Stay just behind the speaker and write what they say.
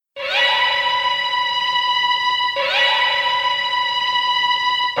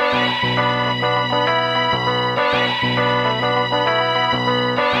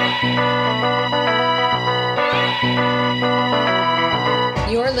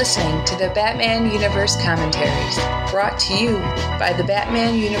listening to the Batman Universe Commentaries, brought to you by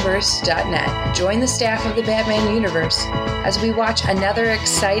thebatmanuniverse.net. Join the staff of the Batman Universe as we watch another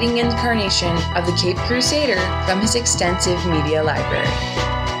exciting incarnation of the Caped Crusader from his extensive media library.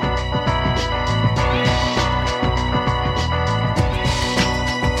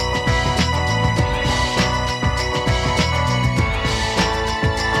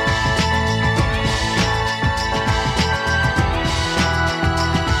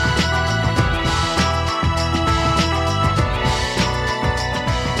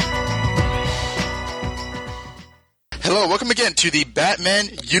 Hello, welcome again to the Batman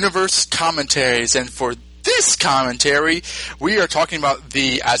Universe Commentaries, and for this commentary, we are talking about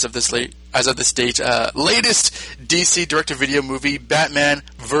the, as of this date, latest DC direct-to-video movie, Batman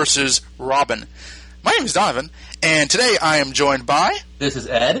vs. Robin. My name is Donovan, and today I am joined by... This is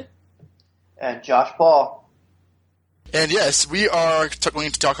Ed. And Josh Paul. And yes, we are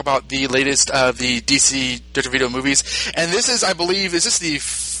going to talk about the latest of the DC direct-to-video movies, and this is, I believe, is this the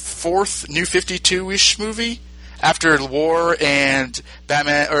fourth New 52-ish movie? After War and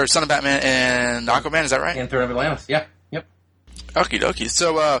Batman, or Son of Batman and Aquaman, is that right? And Throne of Atlantis, yeah. Yep. Okie dokie.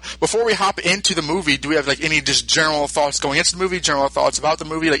 So, before we hop into the movie, do we have, any just general thoughts going into the movie, general thoughts about the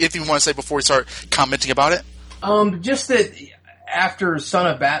movie? Anything you want to say before we start commenting about it? Just that after Son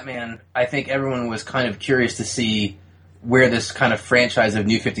of Batman, I think everyone was kind of curious to see where this kind of franchise of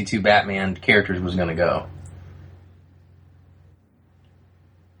New 52 Batman characters was going to go.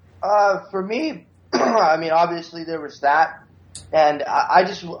 For me... I mean, obviously there was that, and I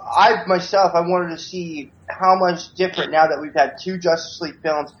myself wanted to see how much different now that we've had two Justice League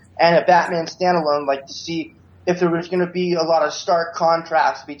films and a Batman standalone, to see if there was going to be a lot of stark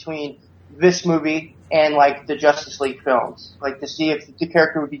contrast between this movie and, the Justice League films. To see if the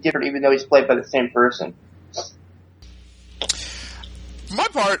character would be different even though he's played by the same person. For my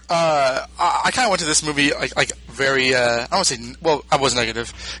part, I kind of went to this movie very. I don't want to say. Well, I was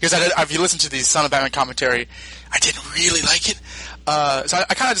negative because if you listen to the Son of Batman commentary, I didn't really like it. So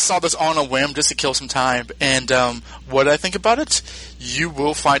I kind of just saw this on a whim just to kill some time. And what I think about it, you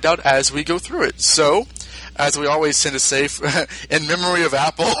will find out as we go through it. So, as we always tend to say, in memory of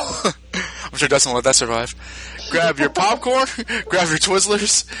Apple, I'm sure Dustin will let that survive. Grab your popcorn, grab your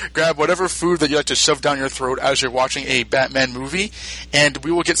Twizzlers, grab whatever food that you like to shove down your throat as you're watching a Batman movie, and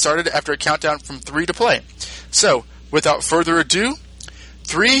we will get started after a countdown from 3 to play. So, without further ado,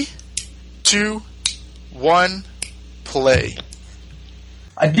 3, 2, 1, play.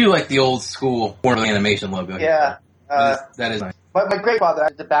 I do like the old school Warner animation logo. Yeah. That is nice. My great-father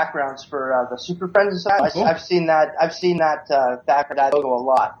had the backgrounds for the Super Friends and stuff. Cool. I've seen that background, that logo a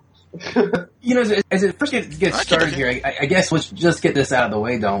lot. As it first gets started here, I guess let's just get this out of the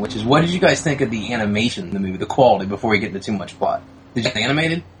way, Don, which is, what did you guys think of the animation in the movie, the quality, before we get into too much plot? Did you think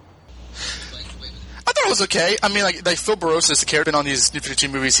animated? I thought it was okay. I mean, Phil Barroso is the character on these New 52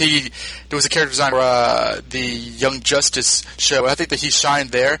 movies. There was a character design for the Young Justice show. I think that he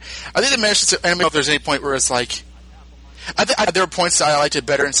shined there. I think they managed to animate if there's any point where it's I think there were points that I liked it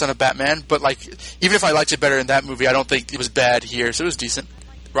better in Son of Batman, but even if I liked it better in that movie, I don't think it was bad here, so it was decent.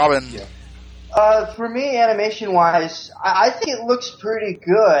 Robin? Yeah. For me, animation-wise, I think it looks pretty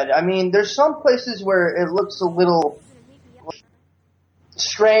good. I mean, there's some places where it looks a little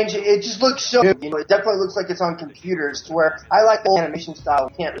strange. It just looks so good. It definitely looks like it's on computers, to where I like the old animation style.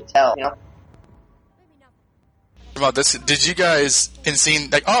 You can't really tell, About this, did you guys, in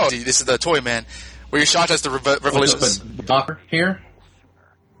scene, this is the Toy Man, where you're shot as the Revelations. Docker here?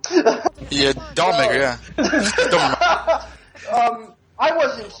 Yeah, Dollmaker, yeah. I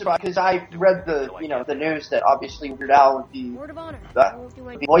wasn't surprised because I read the news that obviously Weird Al would be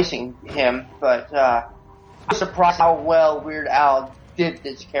voicing him, but I was surprised how well Weird Al did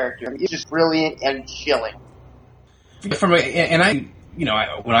this character. It's just brilliant and chilling. When I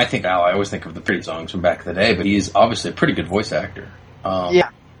think Al, I always think of the pretty songs from back in the day, but he's obviously a pretty good voice actor.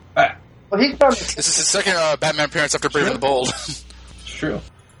 Yeah. Well, he's done. This is his second Batman appearance after Brave and the Bold. It's true.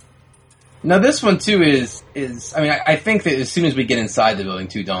 Now, this one, too, I think that as soon as we get inside the building,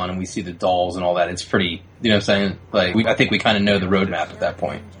 too, Don, and we see the dolls and all that, it's pretty, you know what I'm saying? I think we kind of know the roadmap at that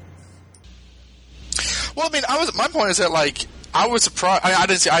point. Well, I mean, my point is that, I was surprised. I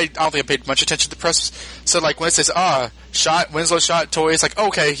don't think I paid much attention to the press. So, when it says, Winslow shot toys,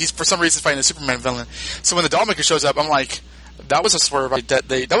 okay, he's for some reason fighting a Superman villain. So when the Dollmaker shows up, I'm like, that was a swerve. That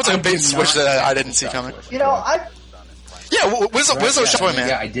was a big switch that I didn't see coming. Yeah, Winslow shot Toy Man.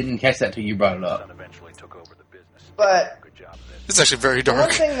 Yeah, I didn't catch that till you brought it up. But this is actually very dark. One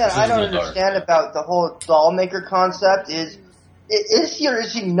thing that I don't understand about the whole Dollmaker concept is he or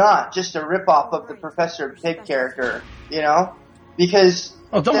is he not just a ripoff of the Professor Pig character? because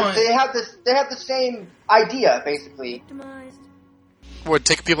don't mind. they have the same idea basically. Would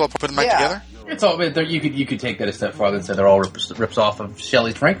take people up and put them back together? It's all you could take that a step farther and say they're all rips off of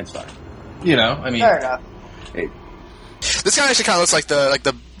Shelley's Frankenstein. You know, I mean, fair enough. This guy actually kind of looks like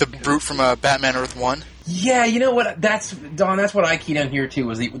the brute from Batman Earth 1. Yeah, you know what? That's what I keyed on here too.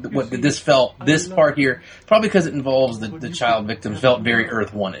 Was this part here, probably because it involves the child victims, felt very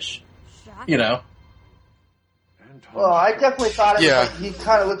Earth 1-ish. You know. Well, I definitely thought he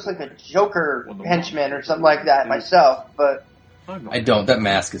kind of looks like a Joker henchman or something like that myself, but I don't. That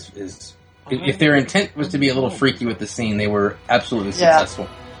mask is if their intent was to be a little freaky with the scene, they were absolutely successful.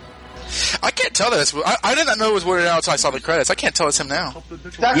 I can't tell that I did not know it was Weird Al until I saw the credits. I can't tell it's him now.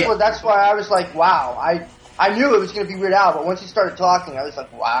 That's why I was like, wow. I knew it was going to be Weird Al, but once he started talking, I was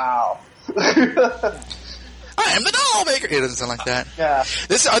like, wow. I am the doll maker. It doesn't sound like that. Yeah.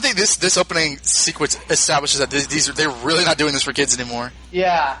 I think this opening sequence establishes that they're really not doing this for kids anymore.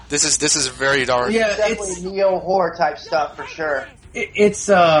 Yeah. This is very dark. Yeah, it's definitely neo horror type stuff for sure. It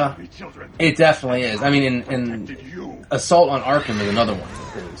definitely is. I mean, in Assault on Arkham is another one.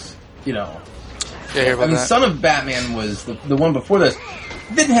 You know, I mean, Son of Batman was the one before this.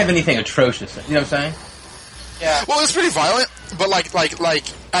 Didn't have anything atrocious. You know what I'm saying? Yeah. Well, it was pretty violent, but like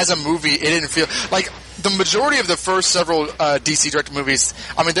as a movie, it didn't feel like the majority of the first several DC directed movies.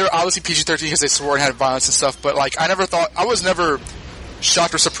 I mean, they were obviously PG-13 because they swore and had violence and stuff. But like, I was never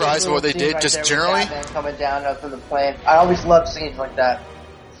shocked or surprised by what they did. Just generally, Batman coming down up from the plane. I always love scenes like that.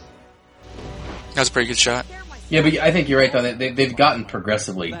 That was a pretty good shot. Yeah, but I think you're right, though. They've gotten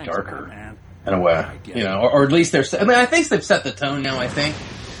progressively darker in a way, you know, or at least I mean, I think they've set the tone now. I think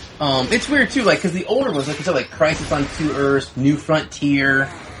it's weird too, like because the older ones, like you said, like Crisis on Two Earths, New Frontier,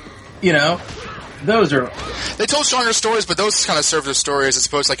 you know, those are they told stronger stories, but those kind of serve their stories as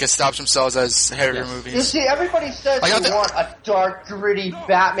opposed to like establish themselves as heavier movies. You see, everybody says they want a dark, gritty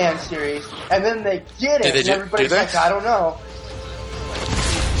Batman series, and then they get it, and everybody's like, I don't know.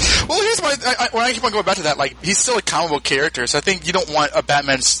 Well, here's when I keep on going back to that, like, he's still a comic book character, so I think you don't want a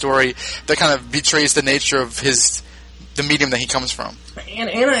Batman story that kind of betrays the nature of the medium that he comes from. And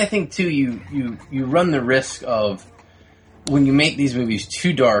I think, too, you run the risk of, when you make these movies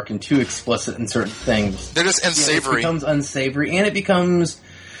too dark and too explicit in certain things, they're just unsavory. It becomes unsavory, and it becomes,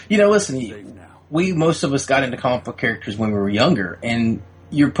 you know, listen, most of us got into comic book characters when we were younger, and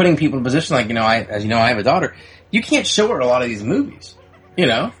you're putting people in a position like, as you know, I have a daughter, you can't show her a lot of these movies, you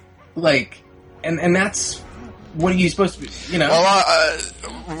know? Like, and that's, what are you supposed to be, you know?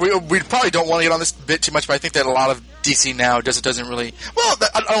 Well, we probably don't want to get on this bit too much, but I think that a lot of DC now doesn't really, well,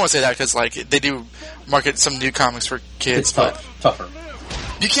 I don't want to say that because, like, they do market some new comics for kids. It's tougher.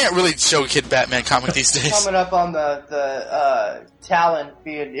 You can't really show a kid Batman comic these days. Coming up on the Talon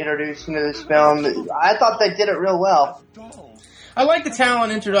being introduced into this film, I thought they did it real well. I like the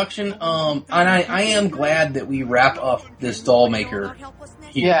Talon introduction, and I am glad that we wrap up this doll maker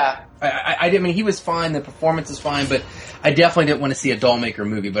here. Yeah. I mean, he was fine, the performance is fine, but I definitely didn't want to see a doll maker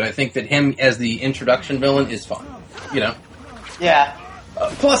movie, but I think that him as the introduction villain is fine, you know? Yeah.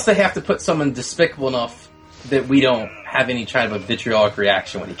 Plus, they have to put someone despicable enough that we don't have any kind of a vitriolic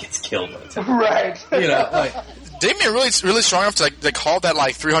reaction when he gets killed. Right. You know, like... Damian really strong enough to like haul that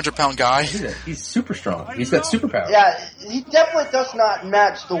like 300-pound guy. He's super strong. He's got superpowers. Yeah, he definitely does not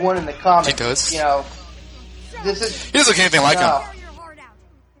match the one in the comics. He does. You know, he doesn't look anything like him.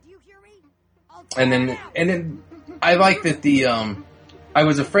 And then I like that the I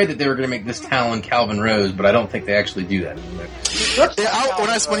was afraid that they were going to make this Talon Calvin Rose, but I don't think they actually do that.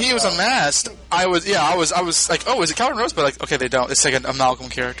 Yeah, when he was unmasked, I was like, oh, is it Calvin Rose? But like, okay, they don't. It's like a Malcolm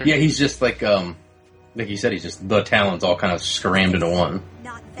character. Yeah, he's just like you said, he's just the Talons all kind of scrammed into one.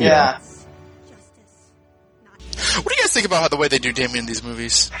 Yeah. What do you guys think about the way they do Damian in these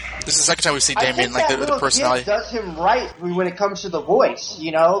movies? This is the second time we've seen Damian, like the personality. Does him right when it comes to the voice,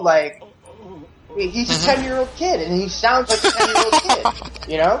 you know, like he's a 10-year-old kid and he sounds like a 10-year-old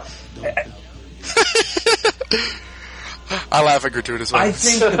kid, you know? I laugh at gratuitous ones. I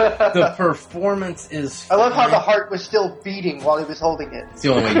think the performance is I love how the heart was still beating while he was holding it. It's the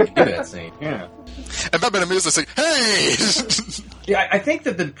only way you can do that scene. Yeah. And Batman immediately like, hey! Yeah, I think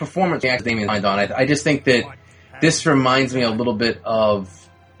that the performance Damian signed on, I just think that this reminds me a little bit of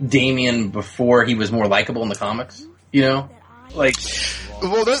Damian before he was more likable in the comics. You know? Like...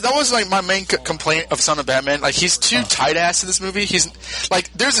 Well, that was like my main complaint of Son of Batman. Like, he's too tight-ass in this movie. He's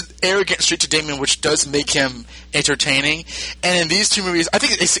like, there's an arrogant streak to Damian which does make him entertaining. And in these two movies, I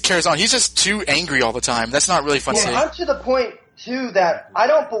think it carries on. He's just too angry all the time. That's not really fun to see. I'm to the point too, that I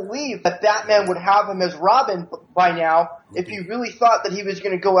don't believe that Batman would have him as Robin by now if he really thought that he was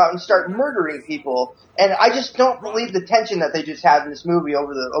going to go out and start murdering people. And I just don't believe the tension that they just had in this movie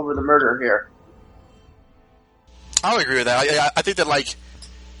over the murder here. I would agree with that. I think that like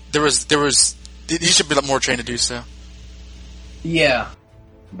there was he should be more trained to do so. Yeah,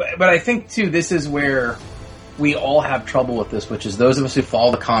 but I think too this is where we all have trouble with this, which is those of us who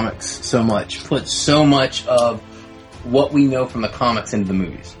follow the comics so much put so much of what we know from the comics into the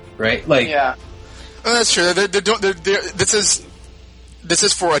movies, right? Like, yeah, that's true. This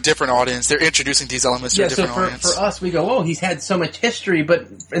is for a different audience. They're introducing these elements to a different audience. For us, we go, oh, he's had so much history, but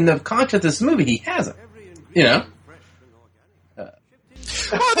in the context of this movie, he hasn't. You know.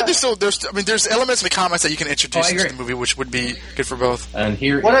 Well, I think there's elements in the comics that you can introduce into the movie, which would be good for both. And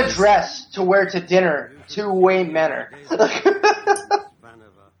here, what a dress to wear to dinner to Wayne Manor.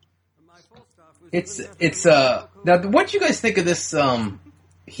 It's now. What do you guys think of this?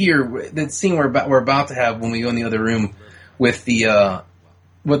 Here, the scene we're about to have when we go in the other room with the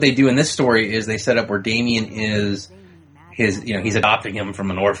what they do in this story is they set up where Damian is he's adopting him from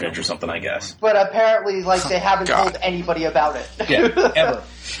an orphanage or something, I guess. But apparently, like, they haven't told anybody about it. Yeah, ever.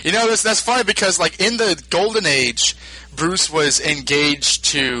 You know, that's funny because, like, in the Golden Age, Bruce was engaged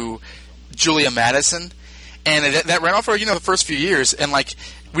to Julia Madison, and that ran on for, the first few years, and, like,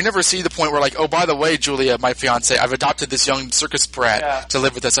 we never see the point where, like, oh, by the way, Julia, my fiance, I've adopted this young circus brat to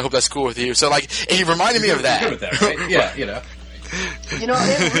live with us. I hope that's cool with you. So, like, he reminded me of that. Good with that, right? Yeah,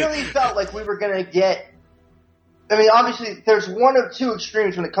 it really felt like we were going to get... I mean, obviously, there's one of two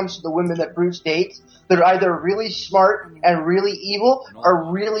extremes when it comes to the women that Bruce dates. They're either really smart and really evil,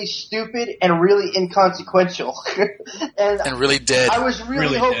 or really stupid and really inconsequential. and really dead. I was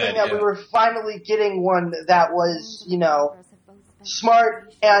really hoping that we were finally getting one that was,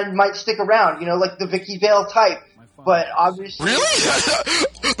 smart and might stick around, like the Vicky Vale type. But obviously... Really?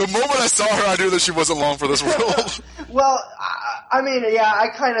 The moment I saw her, I knew that she wasn't long for this world. Well, I mean, yeah, I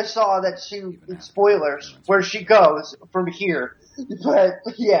kind of saw that spoilers, where she goes from here. But,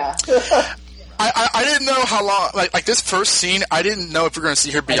 yeah. I didn't know how long, like this first scene, I didn't know if we were going to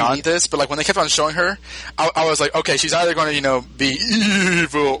see her beyond this, but, like, when they kept on showing her, I was like, okay, she's either going to, be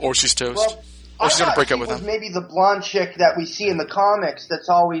evil, or she's toast. Well, or she's going to break up with him. Maybe the blonde chick that we see in the comics that's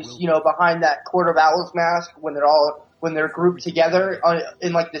always, behind that Court of Owls mask when they're grouped together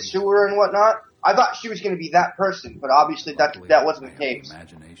in, like, the sewer and whatnot. I thought she was going to be that person, but obviously that wasn't the case.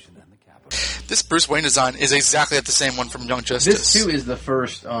 This Bruce Wayne design is exactly like the same one from Young Justice. This, too, is the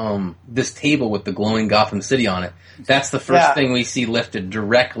first, this table with the glowing Gotham City on it. That's the first thing we see lifted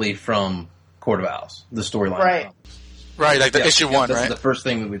directly from Court of Owls, the storyline. Right. Right, like the issue 1, this right? Is the first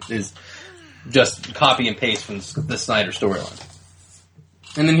thing is just copy and paste from the Snyder storyline.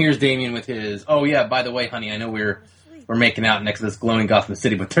 And then here's Damian with his, oh yeah, by the way, honey, I know we're making out next to this glowing Gotham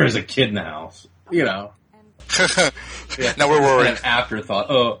City, but there's a kid in the house. Now we're worried. An afterthought.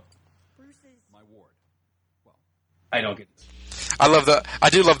 Oh, I don't get this. I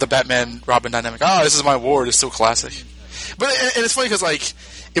do love the Batman Robin dynamic. Oh, this is my ward. It's so classic. But and it's funny because, like,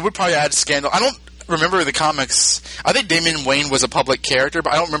 it would probably add scandal. I don't remember the comics. I think Damian Wayne was a public character,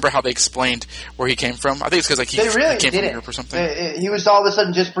 but I don't remember how they explained where he came from. I think it's because, like, he came from Europe or something. He was all of a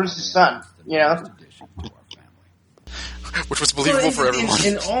sudden just Bruce's son, Which was believable for everyone.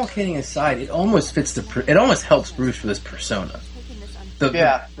 And all kidding aside, it almost fits it almost helps Bruce for this persona.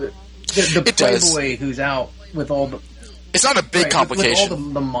 The playboy who's out with all the... It's not a big complication. With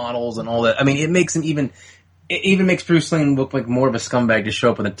all the models and all that. I mean, it makes him even... It even makes Bruce Wayne look like more of a scumbag to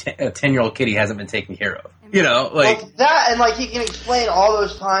show up with a 10-year-old kid he hasn't been taken care of. Well, that, and, like, he can explain all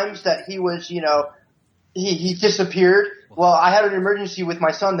those times that he was, he disappeared. Well, I had an emergency with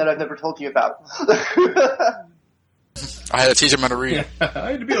my son that I've never told you about. I had to teach him how to read. Yeah,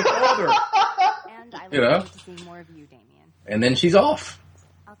 I had to be a father. And I look forward to seeing more of you, Damian. And then she's off.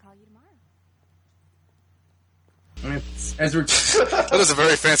 I'll call you tomorrow. That is a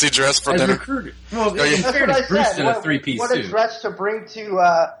very fancy dress for dinner. Recruited. Well, in fairness, Bruce in a 3-piece suit. What a dress to bring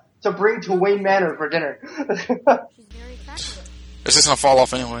to Wayne Manor for dinner. She's very attractive. It's just gonna fall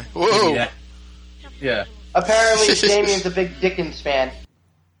off anyway. Whoa. Yeah. Apparently, Damien's a big Dickens fan.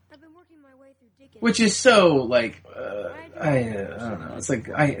 Which is so, like, I don't know. It's like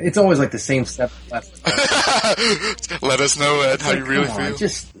it's always like the same step. Let us know, Ed, how you really feel.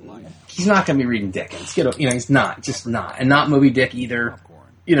 He's not going to be reading Dickens. He's not, just not, and not Moby Dick either.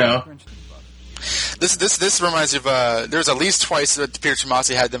 This reminds me of there's at least twice that Peter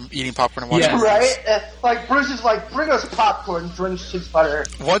Tomasi had them eating popcorn and watching. Yes. Right? Like Bruce is like, bring us popcorn, drenched in butter.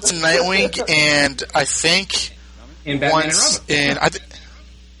 Once in Nightwing, and I think in Batman once and Robin.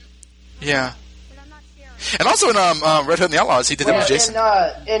 Yeah. And also in Red Hood and the Outlaws, he did that with Jason.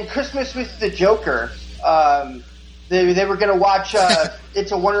 In Christmas with the Joker, they were going to watch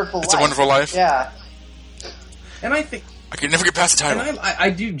It's a Wonderful Life. It's a Wonderful Life. Yeah. And I think I could never get past the title. and I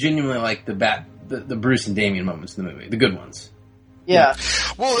do genuinely like the Bruce and Damien moments in the movie, the good ones. Yeah.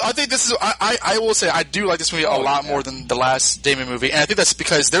 Well, I think this is. I will say I do like this movie a lot more than the last Damien movie, and I think that's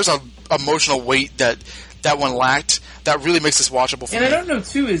because there's a emotional weight that one lacked that really makes this watchable for me. And I don't know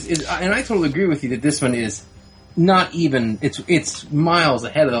too is and I totally agree with you that this one is not even it's miles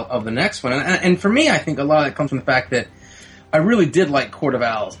ahead of the next one. And for me, I think a lot of that comes from the fact that I really did like Court of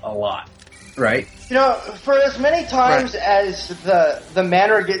Owls a lot. Right? You know, for as many times as the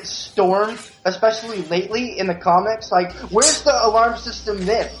manor gets stormed, especially lately in the comics, like, where's the alarm system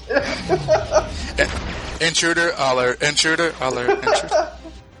then? Intruder, alert, intruder, alert, intruder.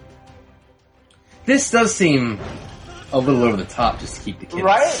 This does seem a little over the top just to keep the kids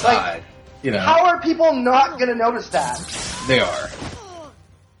Right? inside. Like, you know, how are people not going to notice that? they are.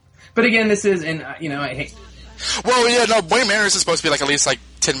 But again, this is, and I hate. Well, yeah, no, Wayne Manor is supposed to be like at least like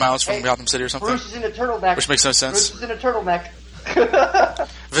 10 miles from Gotham City or something. Bruce is in a turtleneck. Which makes no sense. Bruce is in a turtleneck.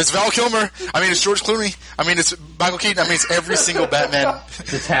 If it's Val Kilmer, I mean, it's George Clooney, I mean, it's Michael Keaton, I mean, it's every single Batman.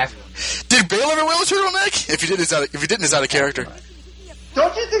 Attack. Did Bale ever wear a turtleneck? If he didn't, he's out of character.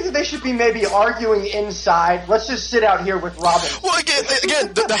 Don't you think that they should be maybe arguing inside? Let's just sit out here with Robin. Well,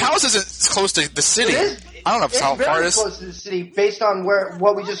 again, the house isn't close to the city. I don't know how far it is. It's very close to the city based on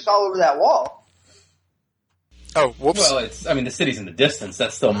what we just saw over that wall. Oh, whoops. Well, the city's in the distance.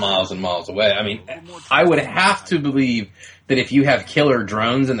 That's still miles and miles away. I mean, I would have to believe that if you have killer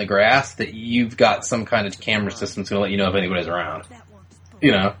drones in the grass, that you've got some kind of camera system that's going to let you know if anybody's around.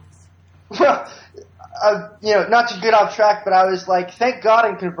 You know? Well, not to get off track, but I was like, thank God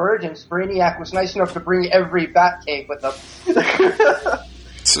in Convergence, Brainiac was nice enough to bring every Batcave with him.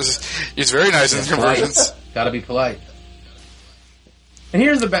 He's very nice in Convergence. Gotta be polite. And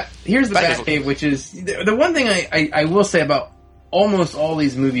here's the Batcave, which is the one thing I will say about almost all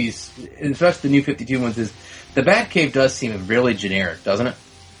these movies, especially the New 52 ones, is the Batcave does seem really generic, doesn't it?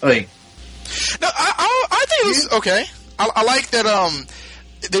 Like, no, I think it was okay. I like that.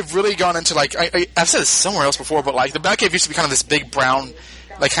 They've really gone into like I've said this somewhere else before, but like the Batcave used to be kind of this big brown,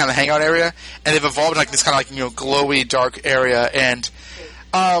 like kind of hangout area, and they've evolved in like this kind of like glowy dark area. And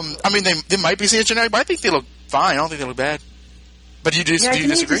I mean they might be seen as generic, but I think they look fine. I don't think they look bad. But do you disagree?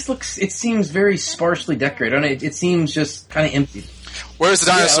 It seems very sparsely decorated. I mean, it seems just kind of empty. Where's the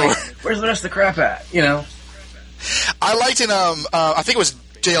dinosaur? Yeah, where's the rest of the crap at? You know. I liked in I think it was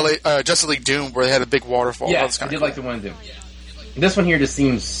Justice League Doom where they had a big waterfall. Yeah, I did like the one in Doom. This one here just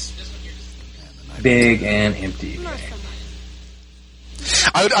seems big and empty.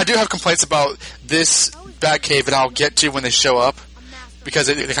 I do have complaints about this Batcave that I'll get to when they show up because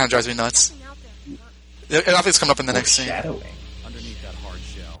it kind of drives me nuts. And I think it's coming up in the next scene. Shadowing.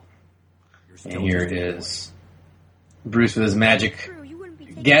 And here it is. Bruce with his magic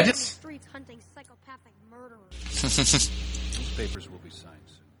gadgets. Papers will be signed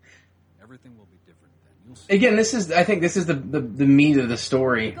soon. Everything will be different then. You'll see. Again, I think this is the meat of the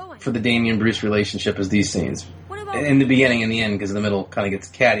story for the Damien Bruce relationship is these scenes. In the beginning and the end, because in the middle kind of gets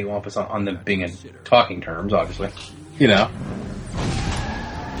cattywampus on them being in talking terms, obviously. You know.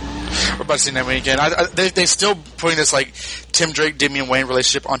 We're about to see that movie again. They still putting this like Tim Drake, Damian Wayne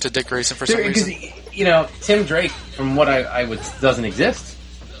relationship onto Dick Grayson for some reason. Tim Drake, from what I would, doesn't exist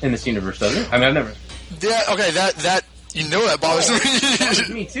in this universe, does it? I mean, I've never. Yeah, okay, that that bothers me. It bothers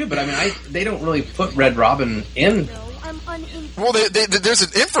me too, but I mean, they don't really put Red Robin in. Well, there's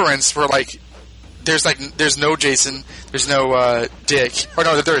an inference where like there's no Jason, there's no Dick, or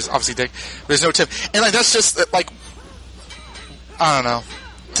no, there is obviously Dick. There's no Tim, and like that's just like I don't know.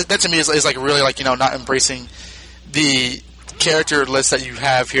 That to me is like really like not embracing the character list that you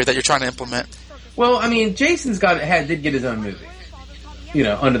have here that you're trying to implement. Well, I mean, Jason's did get his own movie,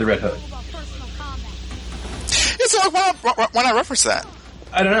 Under the Red Hood. Yeah, so why not reference that?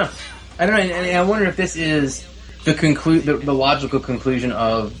 I don't know, and I wonder if this is the logical conclusion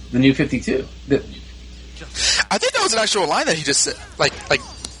of the New 52. I think that was an actual line that he just said, like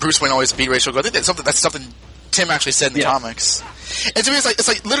Bruce Wayne always beat Rachel. I think that's something Tim actually said in the comics. And to me, it's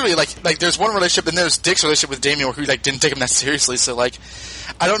like literally like there's one relationship, and there's Dick's relationship with Damian, who like didn't take him that seriously. So like,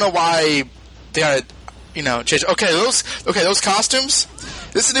 I don't know why they gotta change. Okay, those costumes.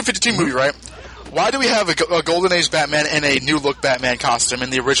 This is a New 52 movie, right? Why do we have a Golden Age Batman and a New Look Batman costume in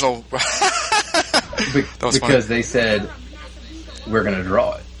the original? Because funny. They said we're gonna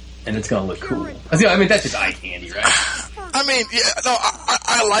draw it, and it's gonna look cool. I mean, that's just eye candy, right? I mean, yeah, no,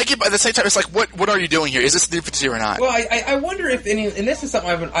 I like it, but at the same time, it's like, what are you doing here? Is this New 52 or not? Well, I wonder if any, and this is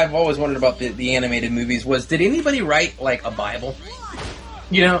something I've always wondered about the animated movies, was did anybody write, like, a Bible?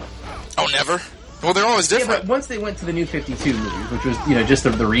 You know? Oh, never? Well, they're always different. Yeah, but once they went to the New 52 movies, which was, just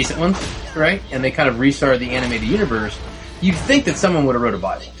the recent ones, right? And they kind of restarted the animated universe, you'd think that someone would have wrote a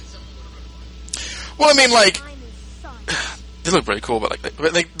Bible. Well, I mean, like, they look pretty cool, but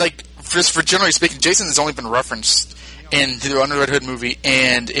just for generally speaking, Jason has only been referenced in the Under the Red Hood movie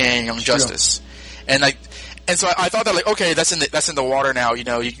and in Young Justice, and so I thought that, like, okay, that's in the water now. You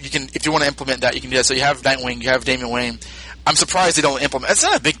can, if you want to implement that, you can do that. So you have Nightwing, you have Damian Wayne. I'm surprised they don't implement. It's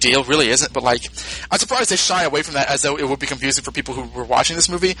not a big deal, really, isn't? But like, I'm surprised they shy away from that, as though it would be confusing for people who were watching this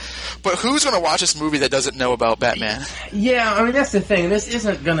movie. But who's going to watch this movie that doesn't know about Batman? Yeah, I mean, that's the thing. This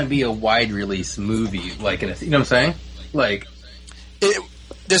isn't going to be a wide release movie, like, you know what I'm saying? Like,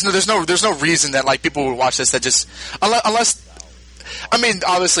 there's no reason that, like, people would watch this that just unless. I mean,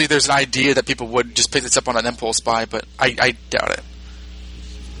 obviously, there's an idea that people would just pick this up on an impulse buy, but I doubt it.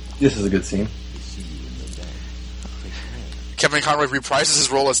 This is a good scene. Kevin Conroy reprises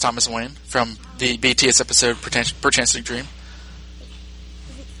his role as Thomas Wayne from the BTS episode Perchance to Dream.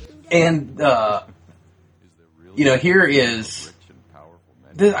 And, here is...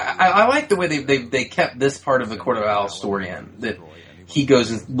 I like the way they kept this part of the Court of Owls story in, that he goes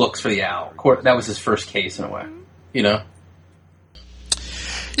and looks for the owl. That was his first case, in a way.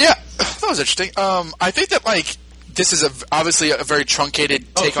 Yeah, that was interesting. I think that, like, this is obviously a very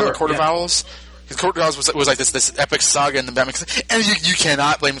truncated take on the Court of Owls. The Court of Owls was like this epic saga in the Batman, and you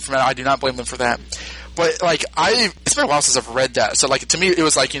cannot blame them for that. I do not blame them for that. But, like, it's been a while since I've read that, so, like, to me it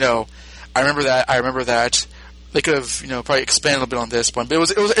was like, I remember that. They could have, probably expanded a little bit on this one, but it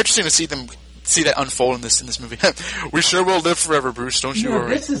was interesting to see that unfold in this movie. We sure will live forever, Bruce. Don't you worry.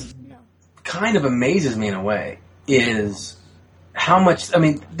 This is kind of amazes me in a way. Is how much? I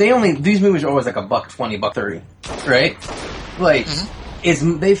mean, these movies are always like $1.20, $1.30, right? Like,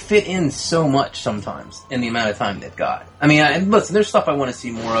 they fit in so much sometimes in the amount of time they've got. I mean, and listen, there's stuff I want to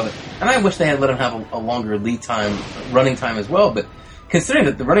see more of it, and I wish they had let them have a longer lead time, running time as well. But considering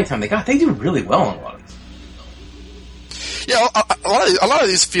that the running time they got, they do really well on a lot of these. Yeah, a lot of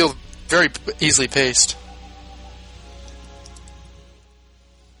these feel very easily paced.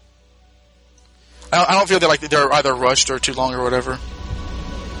 I don't feel they're either rushed or too long or whatever.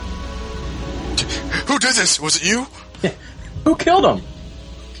 Who did this? Was it you? Who killed him?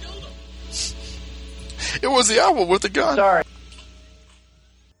 It was the owl with the gun. Sorry.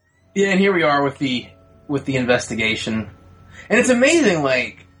 Yeah, and here we are with the investigation, and it's amazing.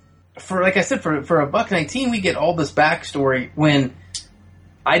 Like I said, for $1.19, we get all this backstory when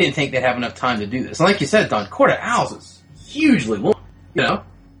I didn't think they'd have enough time to do this. And like you said, Don, Court of Owls is hugely long.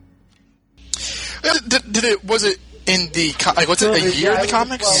 Was it in the what's it, a year in the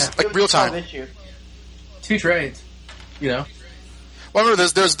comics? Like real time. 2 trades. Well, I remember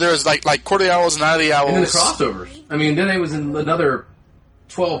there's like Court of the Owls and Night of the Owls. And then the crossovers. I mean, then it was in another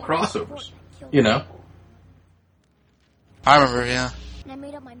 12 crossovers. I remember, yeah. And I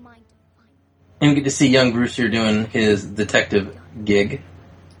made up my mind to find him. And we get to see young Bruce here doing his detective gig.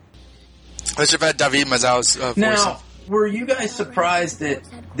 They should have had David Mazouz's voice. Now, were you guys surprised that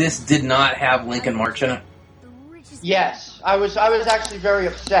this did not have Lincoln March in it? Yes, I was actually very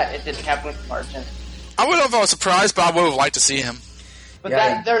upset it didn't have Lincoln March in it. I wouldn't know if I was surprised, but I would have liked to see him. But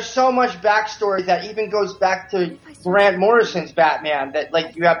there's so much backstory that even goes back to Grant Morrison's Batman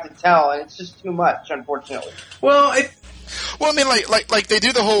that you have to tell, and it's just too much, unfortunately. Well, I mean, like they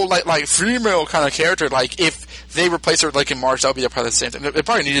do the whole like female kind of character. Like if they replace her with Lincoln March, that would be probably the same thing. They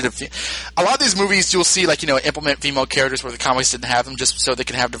probably needed a lot of these movies. You'll see implement female characters where the comics didn't have them, just so they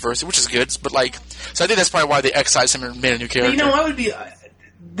can have diversity, which is good. But so I think that's probably why they excised him and made a new character. I would be.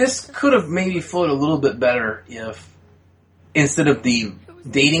 This could have maybe flowed a little bit better if instead of the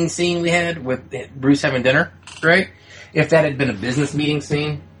dating scene we had with Bruce having dinner, right? If that had been a business meeting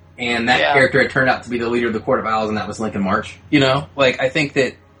scene. And that character had turned out to be the leader of the Court of Owls, and that was Lincoln March. I think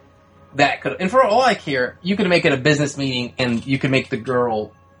that could... And for all I care, you could make it a business meeting, and you could make the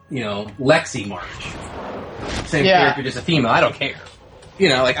girl, Lexi March. Same character, just a female. I don't care.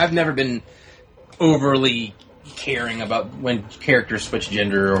 I've never been overly caring about when characters switch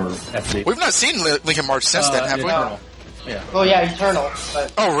gender or ethnicity. We've not seen Lincoln March since then, have we? No. Yeah. Well, yeah, Eternal.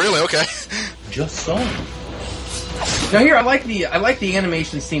 But... Oh, really? Okay. Just so. Now here, I like the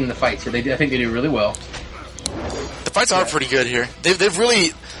animation scene in the fights here. I think they do really well. The fights are pretty good here. They've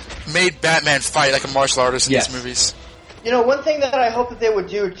really made Batman fight like a martial artist in these movies. One thing that I hope that they would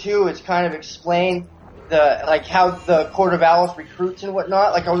do too is kind of explain like how the Court of Owls recruits and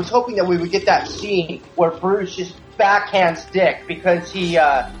whatnot. Like I was hoping that we would get that scene where Bruce just backhands Dick because he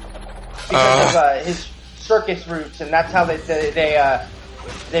because of his circus roots, and that's how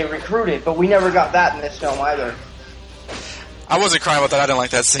they recruited. But we never got that in this film either. I wasn't crying about that. I didn't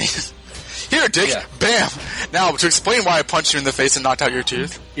like that scene. Here, Dick. Yeah. Bam. Now, to explain why I punched you in the face and knocked out your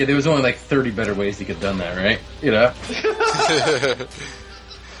tooth. Yeah, there was only like 30 better ways he could have done that, right? You know?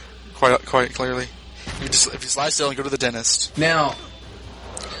 Quite clearly. If you slide still and go to the dentist. Now,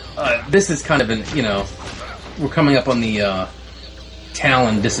 this is kind of an, we're coming up on the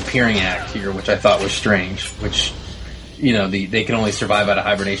Talon disappearing act here, which I thought was strange, which, they can only survive out of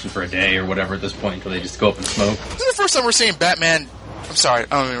hibernation for a day or whatever at this point until they just go up and smoke. This is the first time we're seeing Batman... I'm sorry, I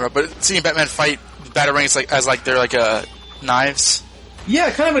don't mean to interrupt, but seeing Batman fight Batarangs as they're like knives. Yeah,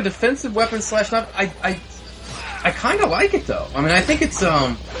 kind of a defensive weapon / knife. I kind of like it though. I mean, I think it's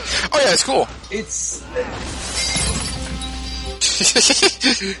Oh yeah, it's cool. It's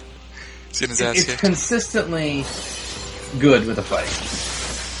Seeing his ass it's kicked. consistently good with a fight.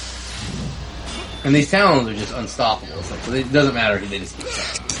 And these Talons are just unstoppable. It's like, it doesn't matter who they just keep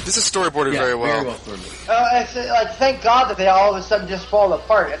fighting. This is storyboarded very well. It's like, thank God that they all of a sudden just fall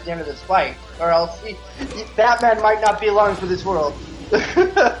apart at the end of this fight, or else Batman might not be long for this world.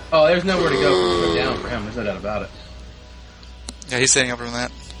 Oh, there's nowhere to go down for him. There's no doubt about it. Yeah, he's setting up from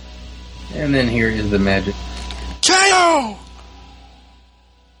that. And then here is the magic. KO!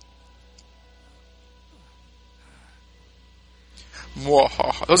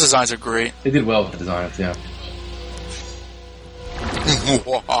 Mwahaha. Those designs are great. They did well with the designs, yeah.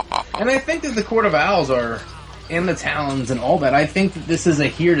 And I think that the Court of Owls and the Talons and all that, I think that this is a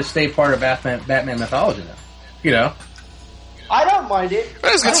here-to-stay part of Batman mythology now. I don't mind it.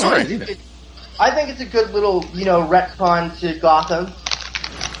 That's a good story. I think it's a good little, retcon to Gotham.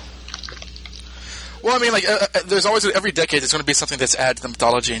 Well, I mean, there's always, every decade, there's going to be something that's added to the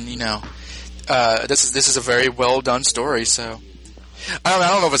mythology, and, this is a very well-done story, so... I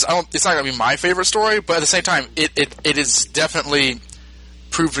don't know if it's not going to be my favorite story, but at the same time, it is definitely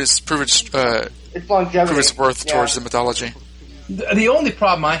proved its worth towards the mythology. The only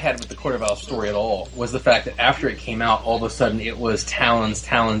problem I had with the Court of Owls story at all was the fact that after it came out, all of a sudden it was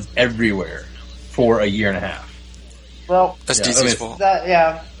Talons everywhere for a year and a half. Well, that's DC's fault.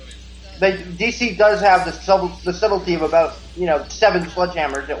 DC does have the subtlety of about 7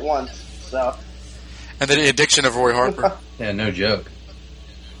 sledgehammers at once. So. And the addiction of Roy Harper. Yeah, no joke.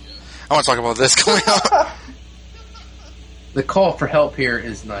 I want to talk about this going on. The call for help here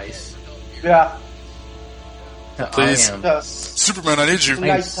is nice. Yeah. Please. I am Superman, I need you.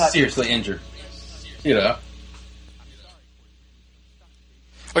 Nice touch. seriously injured. Okay,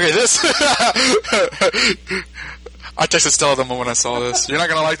 this... I texted Stella the moment I saw this. You're not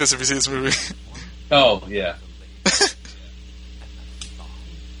going to like this if you see this movie. Oh, yeah.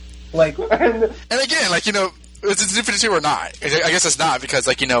 And again, is it Infinity or not? I guess it's not because,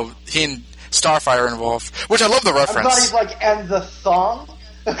 he and Starfire are involved, which I love the reference. I thought he's and the song?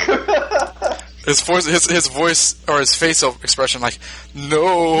 His voice or his facial expression, no.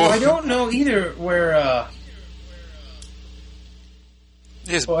 Well, I don't know either where, I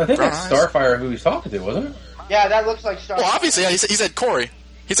think that's Starfire who he's talking to, wasn't it? Yeah, that looks like Starfire. Well, obviously, yeah, he said Corey.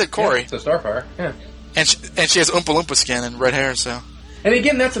 He said Corey. Yeah, so Starfire, yeah. And she has Oompa Loompa skin and red hair, so... And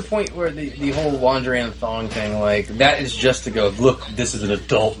again, that's a point where the whole lingerie and the thong thing, that is just to go, look, this is an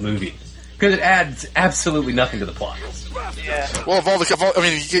adult movie. Because it adds absolutely nothing to the plot. Yeah. Well, you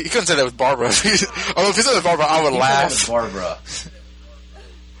couldn't say that with Barbara. Although if you said that with Barbara, I would laugh. Barbara.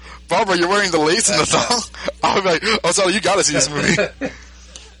 Barbara, you're wearing the lace in the thong? I would be like, oh, so you gotta see this movie.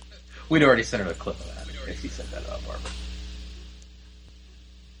 We'd already sent her a clip of that if you said that about Barbara.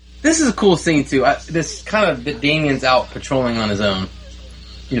 This is a cool scene, too. This kind of, that Damian's out patrolling on his own.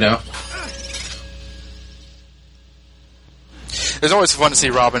 It's always fun to see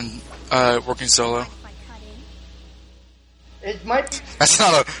Robin working solo. It might. That's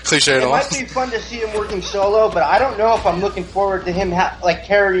not a cliche at all. It might be fun to see him working solo, but I don't know if I'm looking forward to him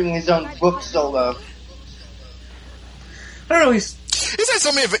carrying his own book solo. I don't know. He's had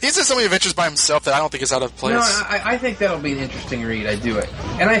so many adventures by himself that I don't think it's out of place. No, I think that'll be an interesting read. I do it,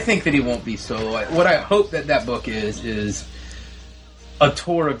 and I think that he won't be solo. What I hope that book is a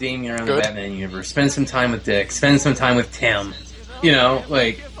tour of Damian around the Batman universe. Spend some time with Dick. Spend some time with Tim.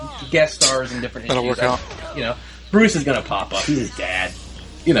 Guest stars in different That'll issues. work out. Bruce is going to pop up. He's his dad.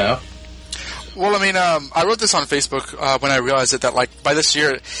 Well, I wrote this on Facebook when I realized that by this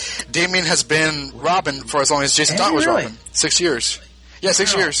year, Damian has been Robin for as long as Jason Todd was Robin. 6 years. Yeah,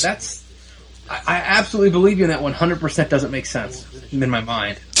 6 years. I absolutely believe you in that 100% doesn't make sense in my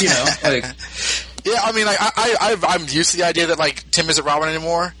mind. Yeah, I mean, like I'm used to the idea that like Tim isn't Robin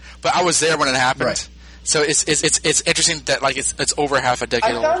anymore, but I was there when it happened. Right. So it's interesting that like it's over half a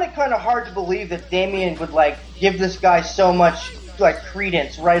decade I old. found it kind of hard to believe that Damian would like give this guy so much like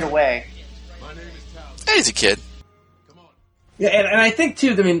credence right away. Hey, he's a kid. Yeah, and I think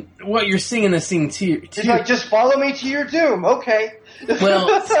too. I mean, what you're seeing in this scene too. It's like, just follow me to your doom, okay?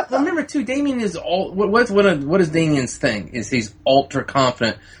 Well, remember too, Damien is all. What is Damien's thing? Is he's ultra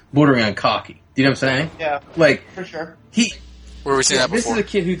confident, bordering on cocky. Do you know what I'm saying? Yeah, Like for sure. Where we seen that this before? is a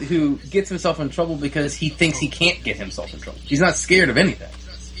kid who gets himself in trouble because he thinks he can't get himself in trouble. He's not scared of anything.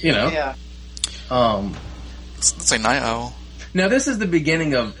 You know. Yeah. It's like Night Owl. Now this is the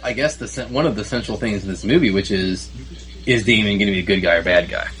beginning of, I guess, one of the central things in this movie, which is Damien going to be a good guy or bad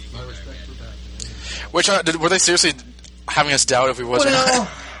guy? Which were they seriously having us doubt if he was or not?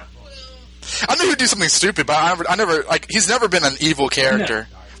 I knew he'd do something stupid, but I never like. He's never been an evil character.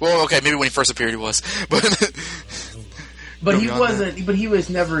 No. Well, okay, maybe when he first appeared, he was, but he wasn't. That. But he was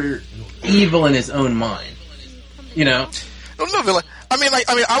never evil in his own mind. You know. No villain. I mean,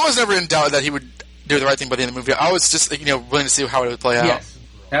 I was never in doubt that he would do the right thing by the end of the movie. I was just, willing to see how it would play out. Yes,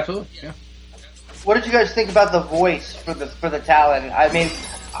 absolutely. Yeah. What did you guys think about the voice for the Talon? I mean,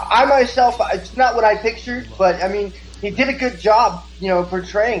 I myself, it's not what I pictured, but I mean, he did a good job,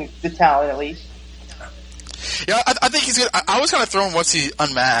 portraying the Talon at least. Yeah, I think he's good. I was kind of thrown once he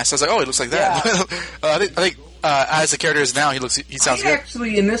unmasked. I was like, oh, he looks like that. Yeah. I think as the character is now, he sounds good.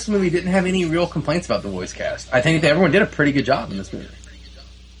 Actually, in this movie, didn't have any real complaints about the voice cast. I think that everyone did a pretty good job in this movie.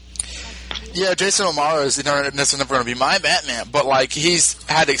 Yeah, Jason Momoa is never going to be my Batman, but like he's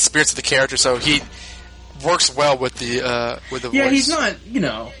had experience with the character, so he works well with the voice. Yeah, he's not.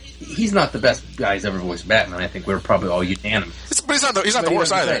 He's not the best guy who's ever voiced Batman. I think we're probably all unanimous. But he's not the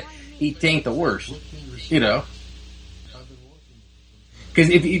worst either. He ain't the worst. Because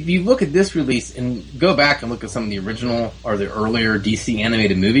if you look at this release and go back and look at some of the original or the earlier DC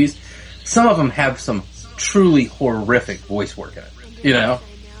animated movies, some of them have some truly horrific voice work in it.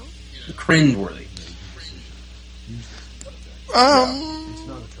 Cringeworthy.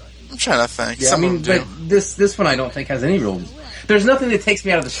 I'm trying to think. Yeah, some of them do. But this one I don't think has any real. There's nothing that takes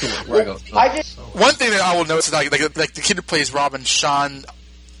me out of the story where I go. One thing that I will notice is like the kid who plays Robin, Sean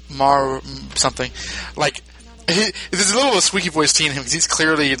Mar something, like there's a little of a squeaky voice teen in him because he's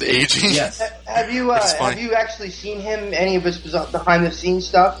clearly aging. Yes. Have you actually seen him? Any of his behind the scenes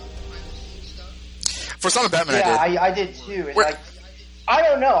stuff? For Son of Batman, yeah, I did too. And like, I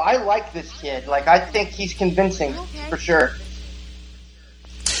don't know. I like this kid. Like, I think he's convincing for sure.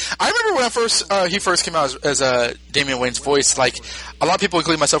 I remember when he first came out as Damian Wayne's voice. Like, a lot of people,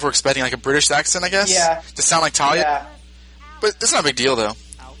 including myself, were expecting like a British accent, I guess. Yeah. To sound like Talia. Yeah. But it's not a big deal, though.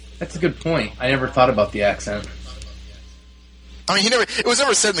 That's a good point. I never thought about the accent. I mean, it was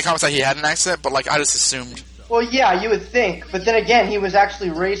never said in the comments that he had an accent, but like I just assumed. Well, yeah, you would think, but then again, he was actually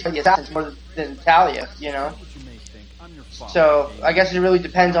raised by the assassins more than Talia, So I guess it really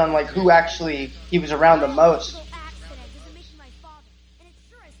depends on like who actually he was around the most.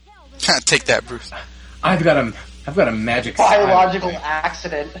 Take that, Bruce. I've got a magic biological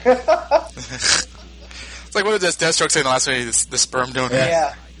accident. It's like what did Deathstroke say in the last movie? The sperm donor.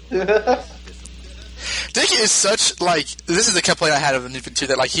 Yeah. Dick is such like this is the complaint I had of him too,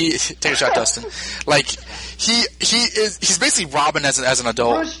 that like he take a shot, Dustin. Like he's basically Robin as an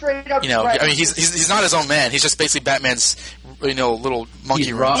adult. I mean he's not his own man. He's just basically Batman's little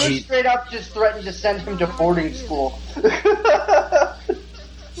monkey. He straight up just threatened to send him to boarding school.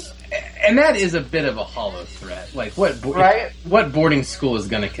 And that is a bit of a hollow threat. Like what boarding school is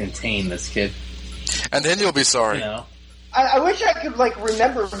going to contain this kid? And then you'll be sorry. I wish I could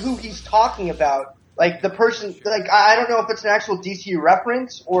remember who he's talking about. Like the person, I don't know if it's an actual DC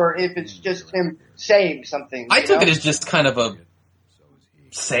reference or if it's just him saying something. I took it as just kind of a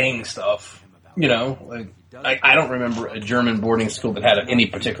saying stuff. I don't remember a German boarding school that had any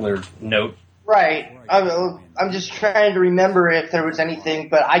particular note. Right. I'm just trying to remember if there was anything,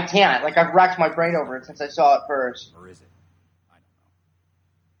 but I can't. Like I've racked my brain over it since I saw it first. Or is it? I don't know.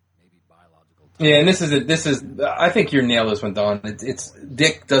 Maybe biological. Yeah, and this is. I think your nail this one, Don. It's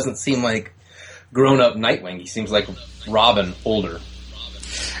Dick doesn't seem like grown-up Nightwing. He seems like Robin, older.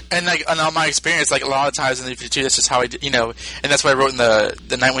 And on my experience, like a lot of times in the 52, that's just how and that's what I wrote in the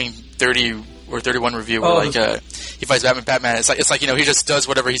Nightwing 30 or 31 review, where he fights Batman. It's like he just does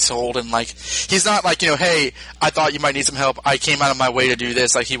whatever he's told, and like he's not like hey, I thought you might need some help. I came out of my way to do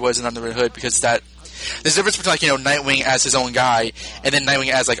this, like he was in Under the Hood, because there's a difference between Nightwing as his own guy, and then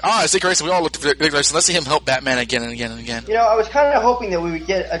Nightwing as it's Dick Grayson. We all looked at Dick Grayson. Let's see him help Batman again and again and again. I was kind of hoping that we would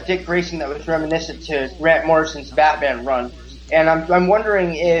get a Dick Grayson that was reminiscent to Grant Morrison's Batman run, and I'm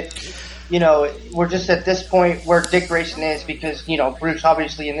wondering if we're just at this point where Dick Grayson is because, Bruce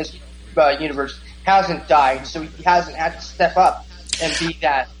obviously in this universe hasn't died, so he hasn't had to step up and be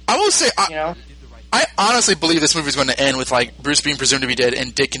that. I will say, I honestly believe this movie is going to end with like Bruce being presumed to be dead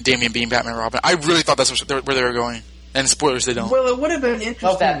and Dick and Damian being Batman and Robin. I really thought that's where they were going. And spoilers, they don't. Well, it would have been interesting.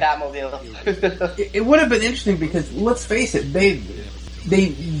 Love that Batmobile. It would have been interesting because let's face it,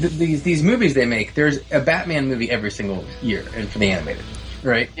 these movies they make. There's a Batman movie every single year, and for the animated,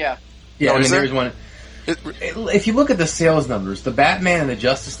 right? Yeah. Yeah, Oh, I mean is there? there's one. If you look at the sales numbers, the Batman and the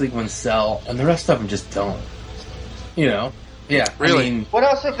Justice League ones sell, and the rest of them just don't. Yeah. Really? I mean, What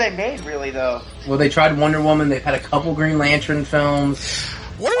else have they made, really, though? well, they tried Wonder Woman. They've had a couple Green Lantern films.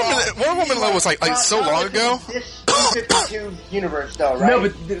 Wonder Woman was like so long ago. This 52 universe, though, right?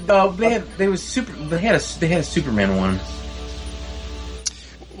 No, but they had a Superman one.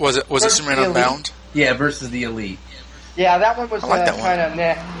 Was it Versus Superman the Elite? Unbound? Yeah, versus the Elite. Yeah, that one was I like that one. kind of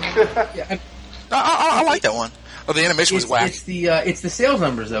meh. Yeah, I like that one. Oh, the animation was whack. It's the sales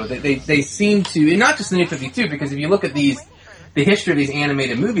numbers though. They seem to, and not just the New 52, because if you look at the history of these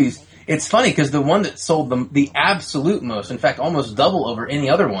animated movies, it's funny because the one that sold them the absolute most, in fact, almost double over any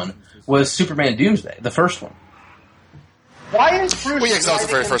other one, was Superman Doomsday, the first one. Why is Bruce Well, yeah, 'cause that was the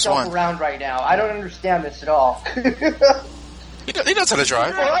very first himself one. around right now? I don't understand this at all. He knows how to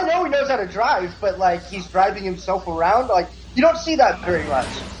drive. Well, I know he knows how to drive, but like he's driving himself around. Like you don't see that very much.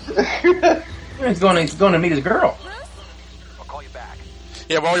 He's going to meet his girl.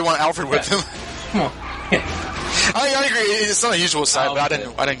 Yeah, why do you want Alfred with him? Come on. I agree. It's not a usual sight, but I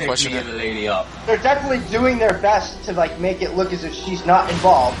didn't question Pick it. the lady up. They're definitely doing their best to like make it look as if she's not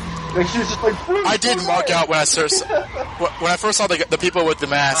involved. Like she was just like. I did mark out when I first saw the people with the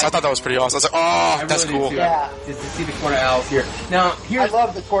masks. I thought that was pretty awesome. I was like, oh, I that's really do, cool. too. Yeah. Just to see the Court of Owls here. Now, I here's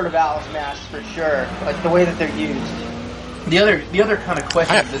love the Court of Owls masks for sure. Like the way that they're used. the other kind of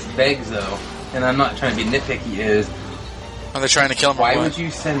question that this begs, though, and I'm not trying to be nitpicky, is Are they trying to kill him? or why what? would you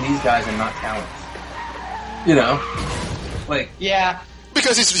send these guys and not talents? Like, Yeah.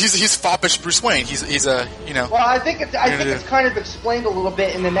 Because he's foppish Bruce Wayne. He's a Well, I think it's kind of explained a little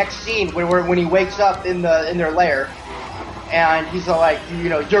bit in the next scene when he wakes up in their lair, and he's all like,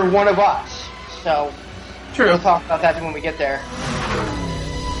 you're one of us. So true. we'll talk about that when we get there.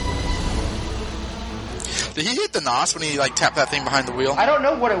 Did he hit the NOS when he like tapped that thing behind the wheel? I don't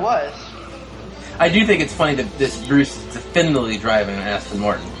know what it was. I do think it's funny that this Bruce is definitively driving an Aston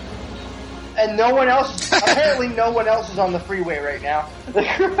Martin. And no one else, apparently no one else is on the freeway right now.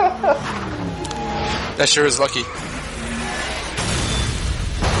 That sure is lucky.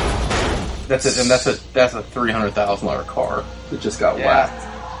 That's it, and that's a $300,000 car that just got Yeah.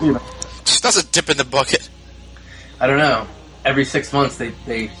 whacked. That's a dip in the bucket. I don't know. Every 6 months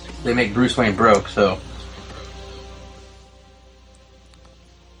they make Bruce Wayne broke, so.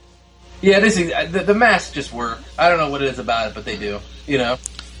 Yeah, this is the masks just work. I don't know what it is about it, but they do.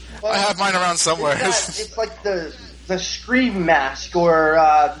 I have mine around somewhere. It's like the Scream mask, or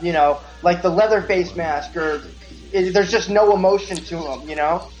like the Leatherface mask, or there's just no emotion to them.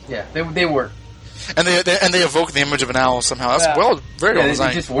 Yeah, they work. and they evoke the image of an owl somehow. That's Yeah. very well It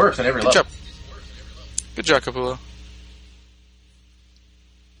designed. just works on every Good level. job. Good job, Capullo.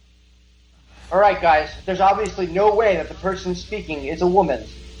 All right, guys. There's obviously no way that the person speaking is a woman.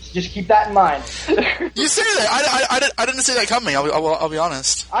 So just keep that in mind. You say that. I didn't see that coming. I'll be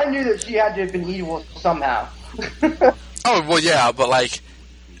honest. I knew that she had to have been evil somehow. Oh well, yeah, but like,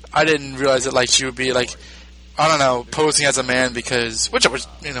 I didn't realize that like she would be like, I don't know, posing as a man because whichever,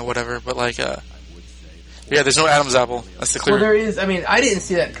 whatever. But like, yeah, there's no Adam's apple. That's the clear. Well, there is. I mean, I didn't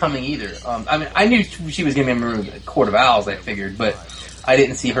see that coming either. I knew she was going to be a member of the Court of Owls. I figured, but I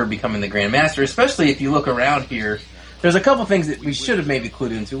didn't see her becoming the Grand Master. Especially if you look around here, there's a couple things that we should have maybe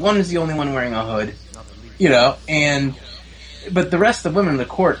clued into. One is the only one wearing a hood, but the rest of the women in the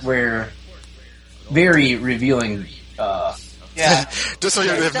court wear very revealing. Yeah. Just so you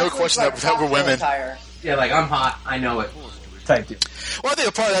have no question that we're women. Yeah, like I'm hot, I know it. Type dude. Well, I think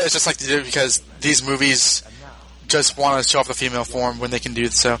a part of that is just like they do because these movies just want to show off the female form when they can do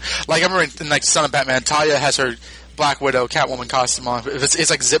so. Like I remember in like Son of Batman, Talia has her Black Widow Catwoman costume on. It's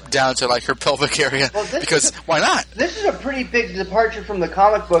like zipped down to like her pelvic area because why not? This is a pretty big departure from the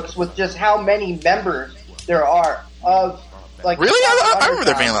comic books with just how many members there are of like. Really? I remember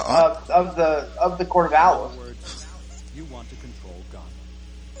there being a lot. of the Court of Owls. You want to control Gotham.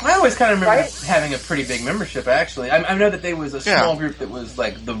 I always kind of remember Right? having a pretty big membership, actually. I know that there was a small group that was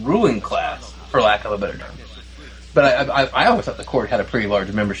like the ruling class, for lack of a better term. But I always thought the court had a pretty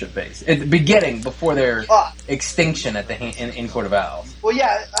large membership base at the beginning, before their extinction at in Court of Owls. Well,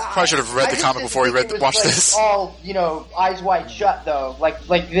 yeah. Probably should have read the comic before he watched this. All eyes wide shut though, like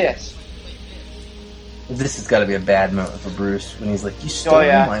this. This has got to be a bad moment for Bruce when he's like, "You stole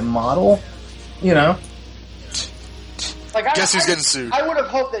yeah. my model," you know. Like, Guess who's getting sued? I would have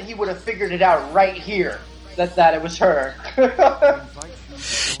hoped that he would have figured it out right here that it was her.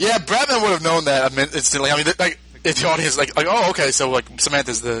 Yeah, Bradman would have known that instantly. I mean, like, if the audience like, oh, okay, so like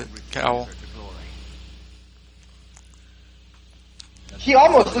Samantha's the owl. He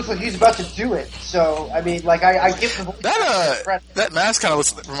almost looks like he's about to do it. So I mean, like I give him That mask kind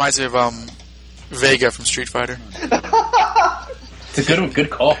of reminds me of Vega from Street Fighter. It's a good one. Good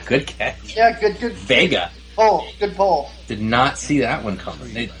call. Good catch. Yeah, good. Vega. Good pull. Did not see that one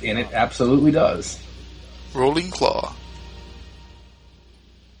coming, and it absolutely does. Rolling Claw.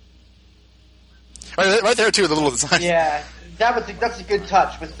 Right there too, the little design. Yeah, that's a good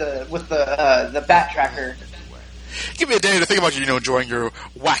touch with the bat tracker. Give me a day to think about enjoying your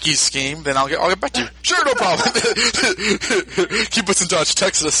wacky scheme, then I'll get back to you. Sure, no problem. Keep us in touch.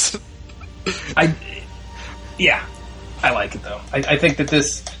 Text us. I like it though. I think that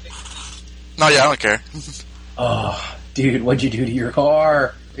this. No, yeah, I don't care. Oh, dude, what'd you do to your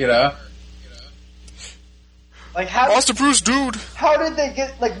car? You know. Like how? Lost Bruce, dude. How did they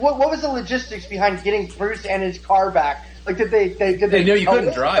get? Like what was the logistics behind getting Bruce and his car back? Like did they knew you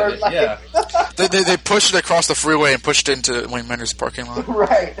couldn't drive it? Like, yeah. They pushed it across the freeway and pushed it into Wayne Manor's parking lot.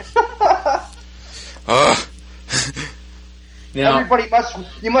 Right. Now, Everybody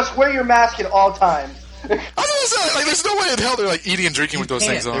must wear your mask at all times. I was gonna say, like, there's no way in hell they're like eating and drinking with those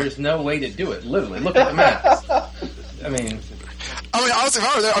things on. There's no way to do it. Literally, look at the mask. I mean, honestly, if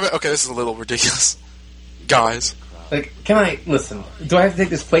I were there, okay, this is a little ridiculous, guys. like, can I listen? Do I have to take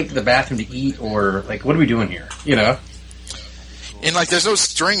this plate to the bathroom to eat, or like, what are we doing here? You know? And like, there's no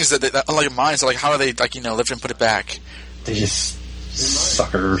strings that unlike mine. So like, how do they lift it and put it back? They just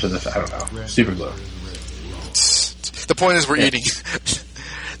suckers and I don't know, super glue. The point is, we're eating.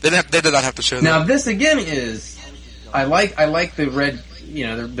 They did not have to show that. Now this again is, I like the red,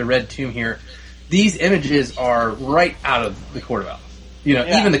 the red tomb here. These images are right out of the Court of Owls.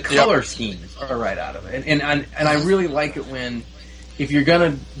 Even the color schemes are right out of it. And I really like it when, if you're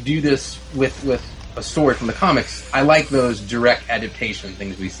gonna do this with a story from the comics, I like those direct adaptation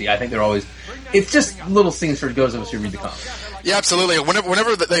things we see. I think they're always, it's just little scenes for those of us who read the comics. Yeah, absolutely.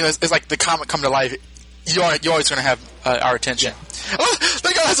 Whenever it's like the comic come to life, you're always going to have our attention. Yeah. Oh,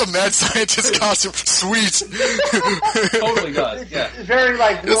 that guy has a mad scientist costume. Sweet. Totally does. Yeah. It's very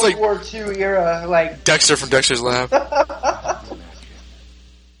like World War II era, like Dexter from Dexter's Lab. Some of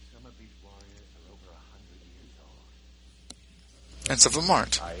these warriors are over 100 years old. And some of them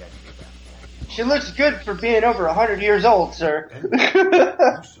aren't. she looks good for being over 100 years old, sir.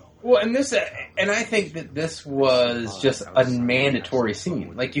 Well, and I think that this was just a mandatory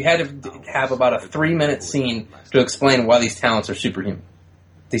scene. Like, you had to have about a 3-minute scene to explain why these talents are superhuman.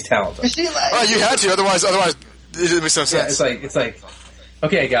 These talents are. You see, like, You had to, otherwise it makes no sense. Yeah, it's like,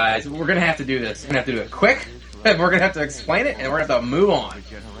 okay, guys, we're gonna have to do this. We're gonna have to do it quick. We're gonna have to explain it, and we're gonna have to move on.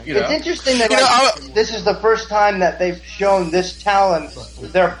 It's interesting that this is the first time that they've shown this talent,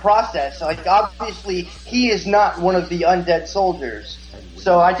 their process. Like, obviously, he is not one of the undead soldiers.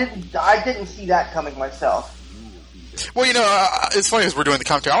 So I didn't see that coming myself. Well, it's funny as we're doing the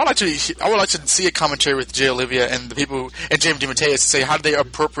commentary. I would like to see a commentary with Jay Olivia and the people and James DeMatteis to say how did they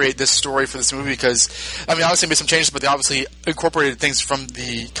appropriate this story for this movie? Because obviously made some changes, but they obviously incorporated things from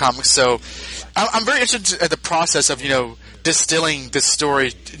the comics. So I'm very interested at the process of distilling this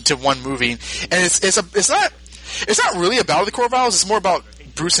story into one movie. And it's not really about the Court of Owls. It's more about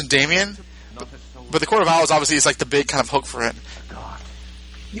Bruce and Damien. But the Court of Owls obviously is like the big kind of hook for it.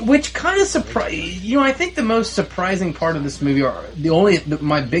 Which kind of surprised, I think the most surprising part of this movie,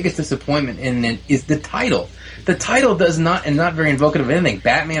 my biggest disappointment in it, is the title. The title does not, and not very invocative of anything,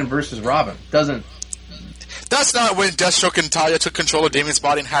 Batman versus Robin. Doesn't. That's not when Deathstroke and Talia took control of Damien's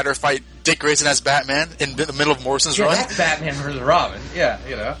body and had her fight Dick Grayson as Batman in the middle of Morrison's run. That's Batman versus Robin. Yeah,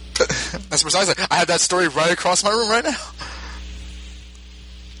 That's precisely. I have that story right across my room right now.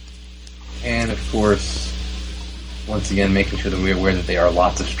 And of course, once again, making sure that we're aware that there are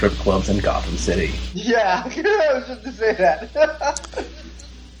lots of strip clubs in Gotham City. Yeah, I was just to say that.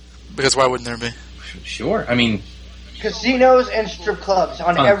 Because why wouldn't there be? Sure. I mean, casinos and strip clubs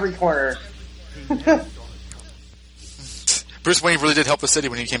on every corner. Bruce Wayne really did help the city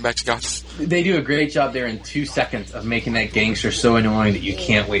when he came back to Gotham. They do a great job there in 2 seconds of making that gangster so annoying that you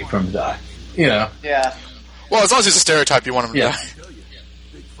can't wait for him to die. Yeah. Well, as long as it's a stereotype, you want him to die.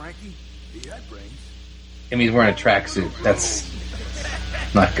 Big Frankie, he had brains. I mean, he's wearing a tracksuit. That's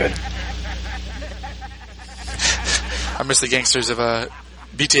not good. I miss the gangsters of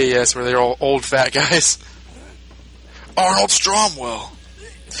BTAS where they're all old fat guys. Arnold Stromwell.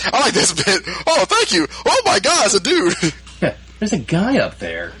 I like this bit. Oh, thank you. Oh my God, it's a dude. Yeah, there's a guy up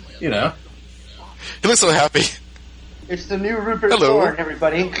there. You know, He looks so happy. It's the new Rupert Hello. Thorne,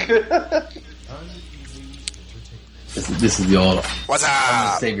 everybody. this is the old What's "I'm gonna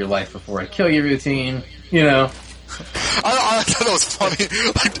up? save your life before I kill you" routine. You know, I thought that was funny.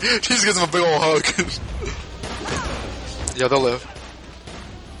 Like, she just gives him a big old hug. Yeah, they'll live.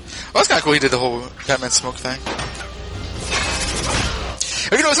 Well, that's kind of cool. He did the whole Batman smoke thing.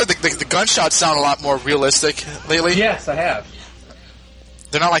 Have you noticed that the gunshots sound a lot more realistic lately? yes, I have.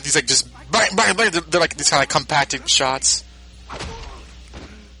 They're not like these, like, just bang, bang, bang. They're like these kind of compacted shots. I don't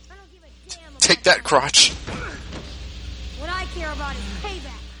give a damn about Take that, crotch. What I care about is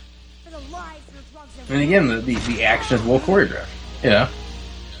payback for the lives and the drugs and And again, the action is well choreographed. You know,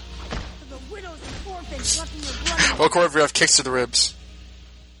 for the widows and orphans left in your blood. Well, choreographed kicks to the ribs.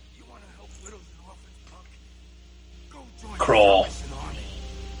 crawl,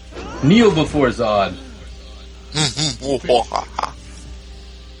 kneel before Zod.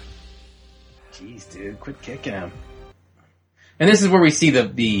 Jeez, dude, quit kicking him. And this is where we see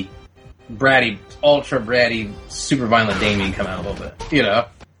the bratty, ultra bratty, super violent Damien come out a little bit. You know,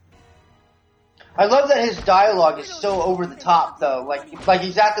 I love that his dialogue is so over the top, though. Like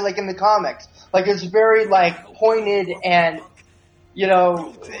exactly like in the comics. Like it's very like pointed and, you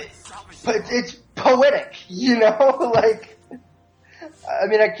know, it's poetic. You know, like. I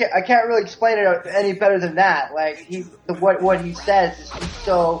mean, I can't really explain it any better than that. Like what he says is just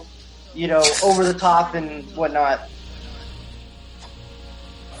so, you know, over the top and whatnot.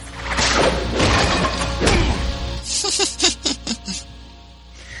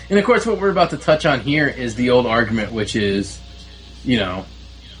 and of course, what we're about to touch on here is the old argument, which is, you know,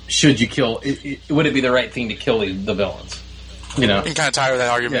 should you kill? Would it be the right thing to kill the villains? You know, I'm kind of tired of that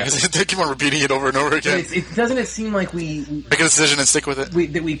argument because they keep on repeating it over and over again. Doesn't it seem like we Make a decision and stick with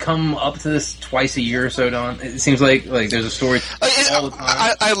it. that we come up to this twice a year or so, Don? It seems like there's a story all the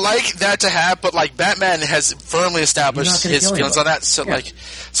time. I like that to have, but like Batman has firmly established You're not gonna his kill feelings on anybody. that.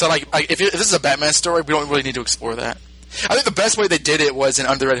 So Yeah. if this is a Batman story, we don't really need to explore that. I think the best way they did it was in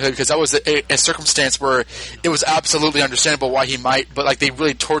Under the Red Hood because that was a circumstance where it was absolutely understandable why he might, but like they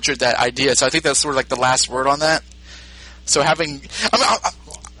really tortured that idea. So I think that's sort of like the last word on that. So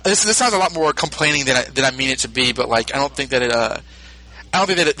this sounds a lot more complaining than I mean it to be, but like I don't think that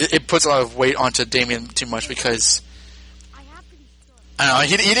it puts a lot of weight onto Damian too much because I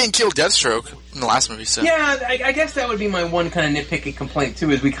don't know he didn't kill Deathstroke in the last movie. So Yeah, I guess that would be my one kind of nitpicky complaint too.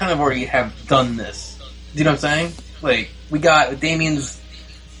 Is we kind of already have done this. Do you know what I'm saying? Like we got Damian's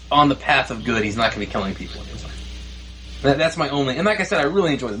on the path of good. He's not going to be killing people. That's my only. And like I said, I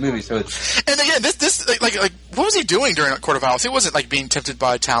really enjoy the movie. So it's and again, this like what was he doing during Court of Owls? He wasn't like being tempted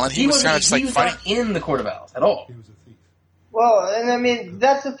by talent. He was kind of just like was fighting. not in the Court of Owls at all. Well, and I mean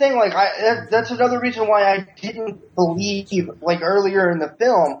that's the thing. Like that's another reason why I didn't believe like earlier in the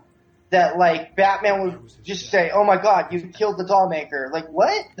film that like Batman would just say, "Oh my God, you killed the Dollmaker." Like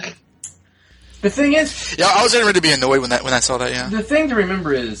what? The thing is, Yeah, I was ready to be annoyed when I saw that. Yeah, the thing to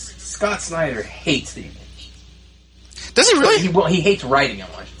remember is Scott Snyder hates Damian. does he really? He hates writing him,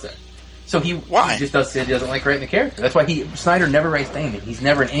 I should say. So Why? He just doesn't like writing the character. That's why Snyder never writes Damien. He's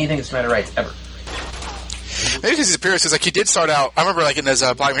never in anything that Snyder writes ever. Maybe because his appearances, like he did start out. I remember like in his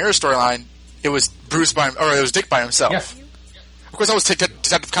Black Mirror storyline, it was it was Dick by himself. Yeah. Of course, I was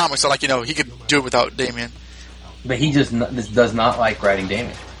Detective Comics, so like he could do it without Damian. But he just does not like writing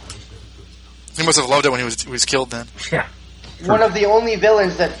Damien. He must have loved it when he was killed. Then Yeah. One of the only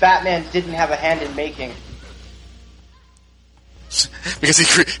villains that Batman didn't have a hand in making. because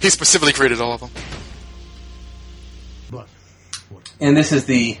he specifically created all of them. And this is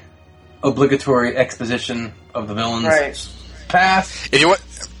the obligatory exposition of the villain's Right. past. If you want,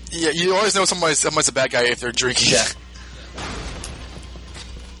 yeah, you always know someone's a bad guy if they're drinking. Yeah.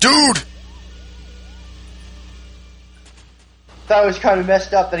 Dude. Thought it was kind of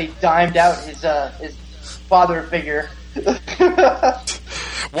messed up that he dimed out his father figure.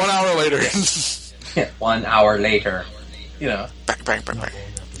 1 hour later. 1 hour later. You know. Bang, bang, bang, bang.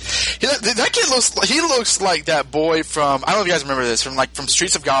 That kid looks like that boy from, I don't know if you guys remember this, from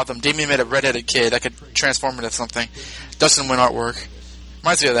Streets of Gotham. Damian made a redheaded kid that could transform into something. Dustin Wynn artwork.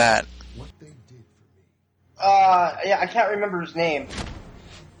 Reminds me of that. Yeah, I can't remember his name,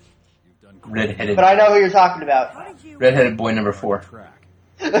 Redheaded. but I know who you're talking about. Redheaded boy number 4.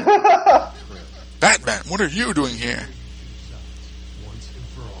 Batman, what are you doing here?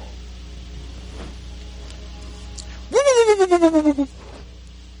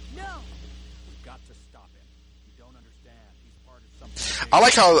 No! I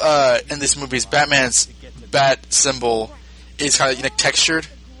like how in this movie Batman's bat symbol is kind of textured.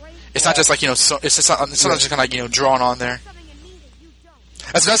 It's not just like so, it's just not just kind of like drawn on there.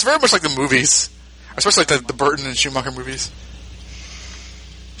 That's very much like the movies, especially like the Burton and Schumacher movies.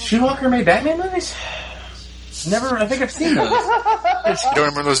 Schumacher made Batman movies? Never. I think I've seen those. You don't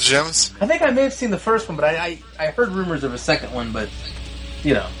remember those gems? I think I may have seen the first one, but I heard rumors of a second one, but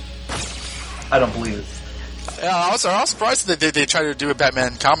I don't believe it. Yeah, I was surprised that they tried to do a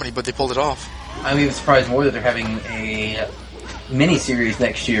Batman comedy, but they pulled it off. I'm even surprised more that they're having a mini-series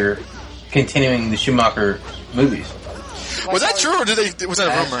next year continuing the Schumacher movies. Was that true, or was that a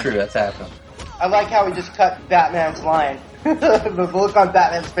rumor? That's true, that's happening. I like how he just cut Batman's line. The look on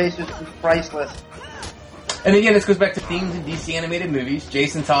Batman's face was priceless. And again, this goes back to themes in DC animated movies.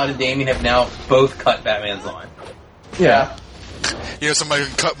 Jason Todd and Damien have now both cut Batman's line. Yeah. Somebody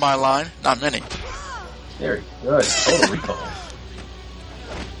can cut my line? Not many. Very good. Total recall.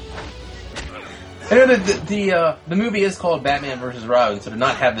 I know that the movie is called Batman vs. Robin, so to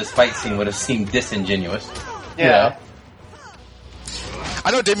not have this fight scene would have seemed disingenuous. Yeah. I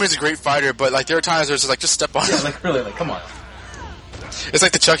know Damien's a great fighter, but like there are times where it's just like, just step on him. Yeah, like really, like come on. It's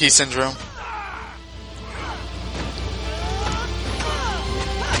like the Chucky syndrome.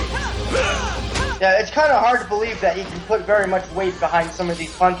 Yeah, it's kind of hard to believe that he can put very much weight behind some of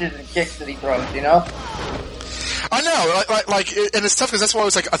these punches and kicks that he throws, I know, and it's tough because that's why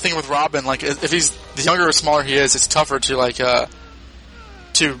it's like a thing with Robin. Like, if he's the younger or smaller he is, it's tougher to like to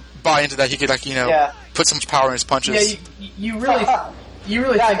buy into that he could put so much power in his punches. Yeah, you really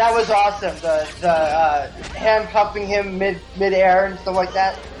think that was awesome. The handcuffing him mid-air and stuff like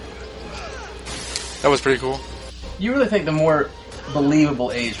that. That was pretty cool. You really think the more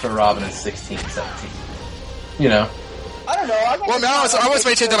believable age for Robin is 16, 17? I don't know. I always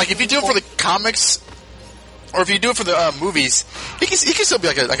maintain that like if you do it for the comics, or if you do it for the movies, he can still be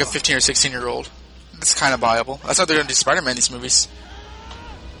like a 15 or 16-year-old. It's kind of viable. That's how they're going to do Spider-Man in these movies.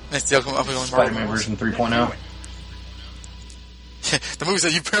 It's the upcoming Spider-Man version 3.0. The movies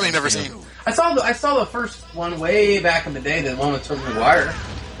that you've apparently never seen. I saw the first one way back in the day, the one with Tobey Maguire,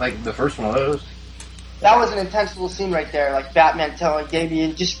 like the first one of those. That was an intense little scene right there, like Batman telling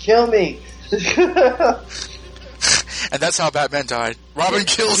Damian, "Just kill me." And that's how Batman died. Robin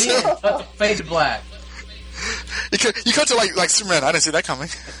kills him. Fade to black. You cut to like Superman. I didn't see that coming.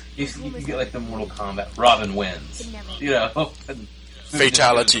 You get like the Mortal Kombat. Robin wins.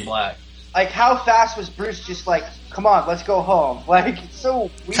 Fatality. Black. Like, how fast was Bruce just like, come on, let's go home? Like, it's so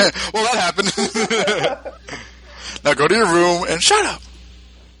weird. Well, that happened. Now go to your room and shut up.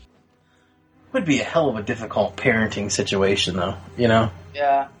 Would be a hell of a difficult parenting situation, though. Yeah.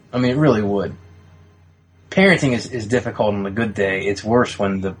 I mean, it really would. Parenting is difficult on a good day. It's worse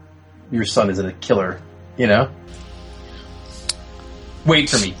when your son is a killer. Wait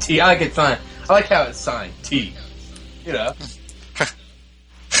for me, T. I like it signed. I like how it's signed, T. He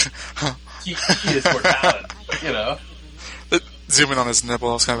is for talent. Zoom in on his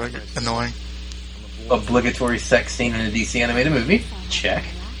nipple. That's kind of like annoying. Obligatory sex scene in a DC animated movie. Check.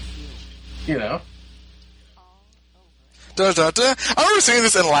 Da, da, da. I remember seeing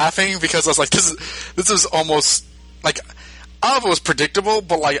this and laughing because I was like, this is almost like, I don't know if it was predictable,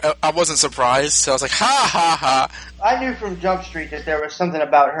 but like I wasn't surprised. So I was like, ha ha ha. I knew from Jump Street that there was something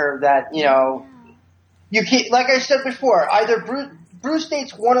about her that you can't. Like I said before, either Bruce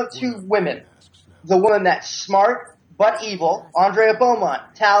dates one of two women: the woman that's smart but evil, Andrea Beaumont,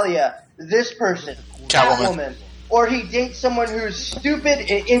 Talia, this person, Catwoman. Or he dates someone who's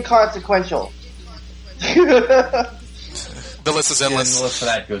stupid and inconsequential. The list is endless. And the list of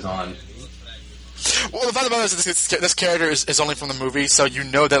that goes on. Well, the fact about it is this character is only from the movie, so you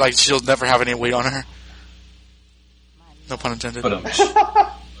know that like she'll never have any weight on her. No pun intended. This is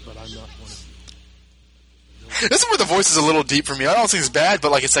where the voice is a little deep for me. I don't think it's bad,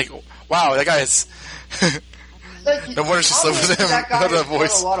 but like it's like, wow, that guy is. No wonder she slept with him. That guy that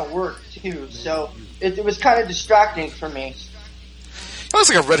voice. A lot of work too, so it was kind of distracting for me. That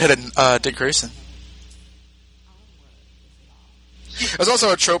looks like a redheaded Dick Grayson. There's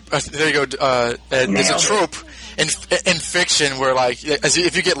also a trope. There you go. There's a trope in fiction where, like,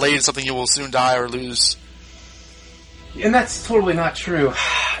 if you get laid in something, you will soon die or lose. And that's totally not true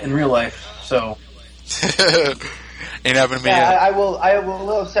in real life. So, ain't happened to me yet. I will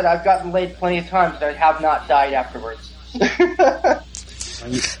have said I've gotten laid plenty of times, but I have not died afterwards.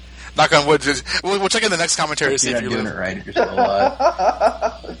 Knock on wood. We'll check in the next commentary to see if you live. It right if you're still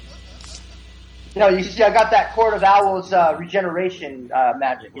alive. I got that Court of Owls regeneration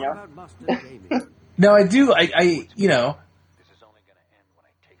magic, No, I do. I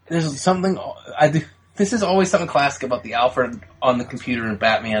there's something I do. This is always something classic about the Alfred on the computer and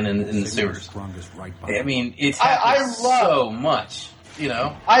Batman in the sewers. I mean, it's happened so much. you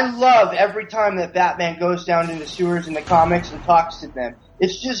know. I love every time that Batman goes down in the sewers in the comics and talks to them.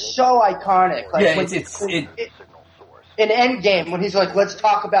 It's just so iconic. Like Yeah, when, it in Endgame, when he's like, "Let's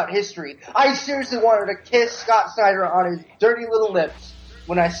talk about history." I seriously wanted to kiss Scott Snyder on his dirty little lips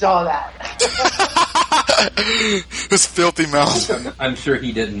when I saw that. His filthy mouth. I'm sure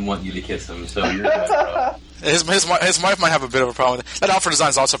he didn't want you to kiss him, so you're good, bro. His wife might have a bit of a problem with it. That outfit design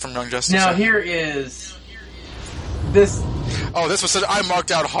is also from Young Justice. Now so. here is this. Oh, this was I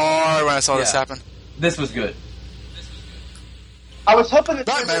marked out hard when I saw this Yeah. happen. This was good. I was hoping that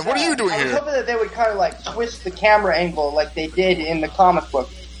Batman, what are you doing I was here? hoping that they would kind of like twist the camera angle like they did in the comic book,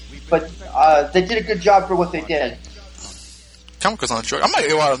 but they did a good job for what they did. Comic was on the truck. I might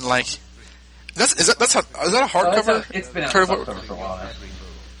go out and like. Is that a hardcover? It's been out Hardcover? hardcover for a while now.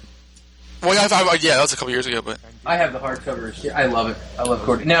 Well, yeah, that was a couple years ago, but I have the hardcover. I love it. I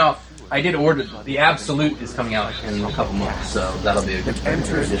love it. Now, I did order the Absolute is coming out in a couple months, so that'll be a good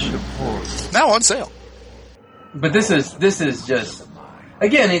edition. now on sale. But this is just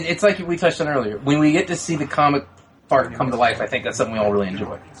again, it's like we touched on earlier. When we get to see the comic part come to life, I think that's something we all really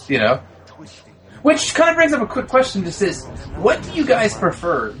enjoy. You know, which kind of brings up a quick question. Just is, what do you guys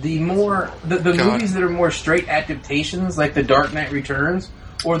prefer? The movies that are more straight adaptations, like The Dark Knight Returns,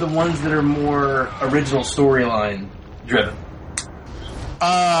 or the ones that are more original storyline driven?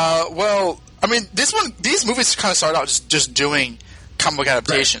 Well, I mean, these movies kind of started out just doing comic book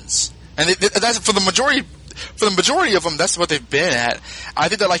adaptations, and that's for the majority. For the majority of them, that's what they've been at. I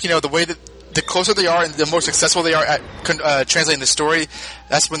think that, like, you know, the way that the closer they are and the more successful they are at translating the story,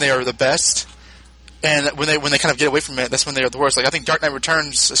 that's when they are the best. And when they kind of get away from it, that's when they are the worst. Like, I think Dark Knight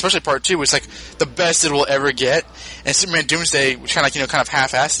Returns, especially Part 2, was like the best it will ever get. And Superman Doomsday, which kind of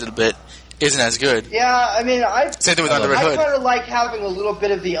half-assed it a bit, isn't as good. Yeah, I mean, Same thing with Under the Hood. I kind of like having a little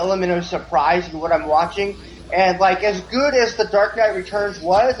bit of the element of surprise in what I'm watching. And, like, as good as The Dark Knight Returns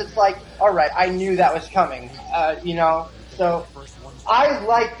was, it's like, alright, I knew that was coming. You know? So, I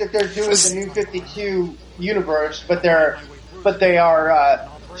like that they're doing the New 52 universe, but they are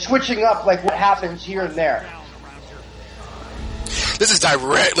switching up, like, what happens here and there. This is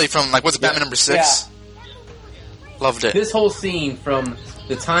directly from, like, what's it, Batman number 6? Yeah. Loved it. This whole scene from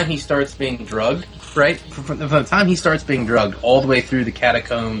the time he starts being drugged, right? From the time he starts being drugged all the way through the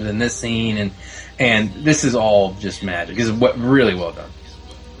catacombs and this scene and this is all just magic. This is really well done.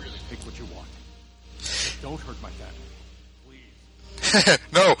 Take what you want. Don't hurt my family. Please.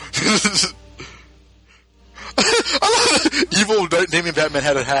 No. I love it. Evil Damian Batman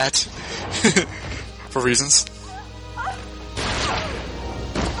had a hat. For reasons. Do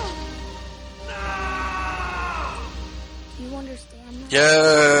you understand that?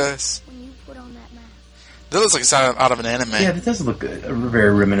 Yes. When you put on that mask. That looks like it's out of an anime. Yeah, that does look good.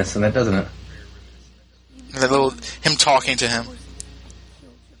 Very reminiscent, that doesn't it? And that little him talking to him. Killed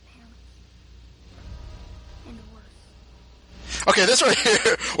your parents. And worse. Okay, this right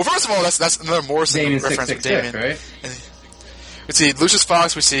here. Well, first of all, that's another Morrison Damien reference with 666, Damien. right? And we see Lucius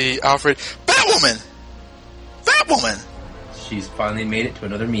Fox. We see Alfred. Batwoman. She's finally made it to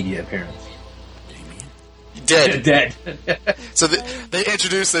another media appearance. Dead. Dead. So they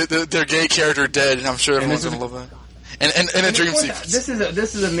introduced their gay character Dead, and I'm sure everyone's gonna love that. And a dream sequence.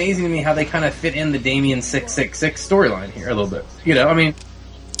 This is amazing to me how they kind of fit in the Damien 666 storyline here a little bit. You know, I mean,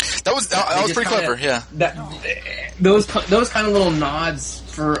 that was pretty clever. Yeah. Those kind of little nods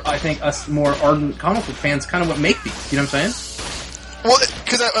for, I think, us more ardent comic book fans, kind of what make these. You know what I'm saying? Well,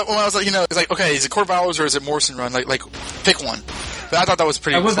 because when I was like, you know, it's like, okay, is it Court of Owls or is it Morrison Run? Like pick one. But I thought that was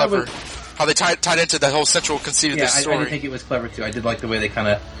pretty clever. How they tied into that whole central conceit of this story. I did think it was clever too. I did like the way they kind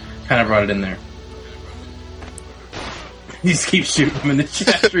of brought it in there. You just keep shooting them in the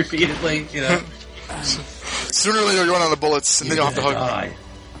chest repeatedly, you know. Sooner or later, you run out of bullets, and then you'll have to hug them.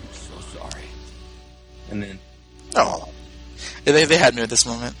 I'm so sorry. And then, oh, they had me at this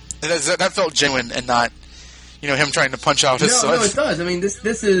moment. That felt genuine and not, you know, him trying to punch out his son. No, it does. I mean,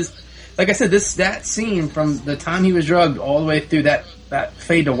 this is, like I said, that scene from the time he was drugged all the way through that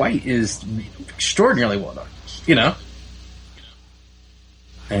fade to white is extraordinarily well done. You know.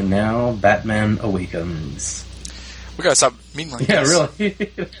 And now Batman Awakens. We gotta stop meeting like this. Yeah, really.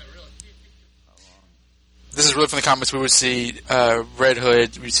 This is really from the comics. We would see Red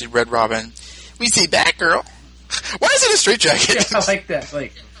Hood. We see Red Robin. We see Batgirl. Why is it a straitjacket? Yeah, I like that.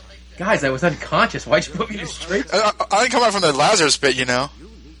 Like, guys, I was unconscious. Why'd you put me in a straitjacket? I didn't come out from the Lazarus pit, you know.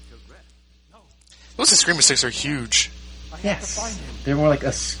 Those Screamer sticks are huge. Yes, they're more like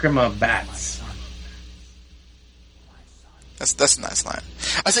a scrim of bats. That's a nice line.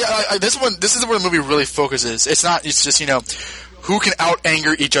 I say this is where the movie really focuses. It's just, you know, who can out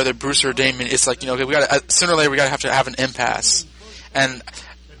anger each other, Bruce or Damien. It's like, you know, we got sooner or later we gotta have to have an impasse, and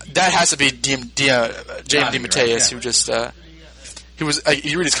that has to be James DeMatteis, who just he was.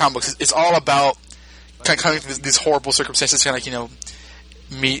 You read his comic books; it's all about kind of coming through these horrible circumstances, kind of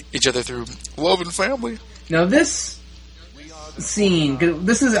meet each other through love and family. Now this scene, 'cause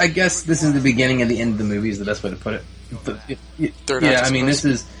this is, I guess, this is the beginning and the end of the movie. Is the best way to put it. Third act, I mean, this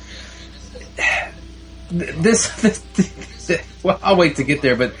is this. Well, I'll wait to get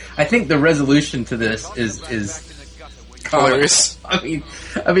there, but I think the resolution to this is hilarious. I mean,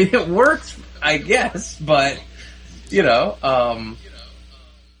 it works, I guess, but it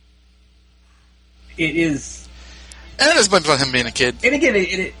is. And it's blamed on him being a kid. And again, he's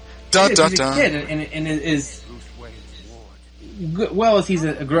a kid, and it is. Well, as he's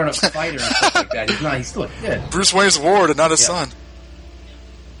a grown-up fighter and stuff like that, he's still a kid. Bruce Wayne's Ward and not his son.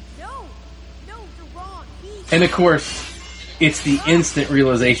 No, you're wrong. And of course, it's the instant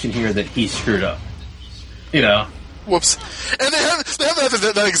realization here that he screwed up. Whoops. And they have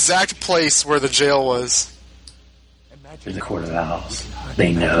that exact place where the jail was. There's a Court of Owls.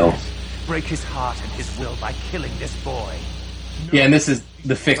 They know. Break his heart and his will by killing this boy. Yeah, and this is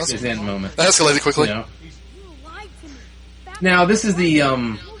the fix is in moment. That escalated quickly. You lied to me. Now, this is the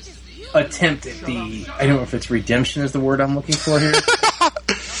attempt at the... I don't know if it's redemption is the word I'm looking for here.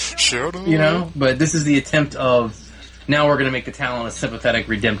 Sure. But this is the attempt of... Now we're going to make the Talon a sympathetic,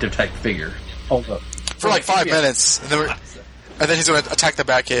 redemptive type figure. Hold up. For like 5 minutes. And then he's going to attack the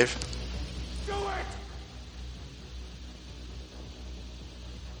Batcave.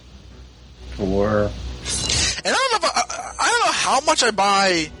 For... And I don't know how much I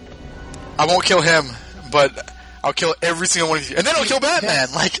buy. I won't kill him, but I'll kill every single one of you, and then I'll kill Batman.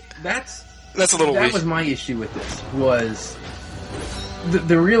 That's a little weak. That was my issue with this. Was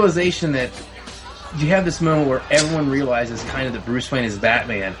the realization that you have this moment where everyone realizes kind of that Bruce Wayne is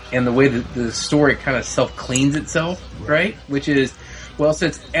Batman, and the way that the story kind of self-cleans itself, right? Which is, well,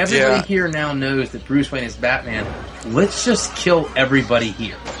 since everybody here now knows that Bruce Wayne is Batman, let's just kill everybody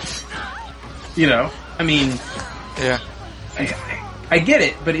here. I mean... Yeah. I get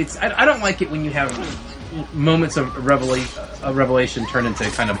it, but I don't like it when you have moments of revelation turn into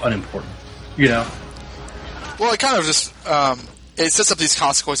kind of unimportant. Well, it kind of just... it sets up these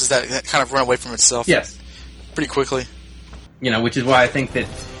consequences that kind of run away from itself. Yes. Pretty quickly. Which is why I think that,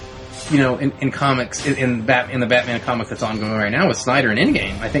 in comics, in the Batman comic that's ongoing right now with Snyder and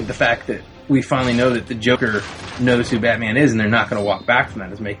Endgame, I think the fact that we finally know that the Joker knows who Batman is and they're not going to walk back from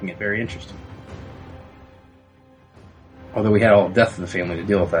that is making it very interesting. Although we had all the death of the family to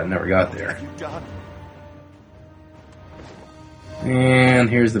deal with that and never got there. And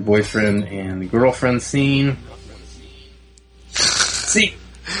here's the boyfriend and the girlfriend scene. See,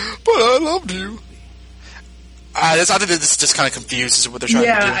 but I loved you. I think that this just kind of confuses what they're trying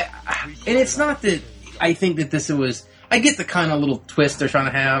to do. And it's not that I think that this was... I get the kind of little twist they're trying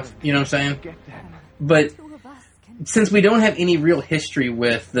to have, you know what I'm saying? But since we don't have any real history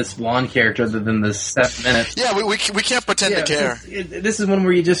with this blonde character other than the 7 minutes... Yeah, we can't pretend to care. This is one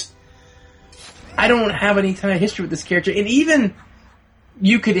where you just... I don't have any kind of history with this character. And even...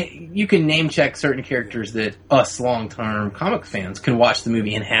 You can name check certain characters that us long-term comic fans can watch the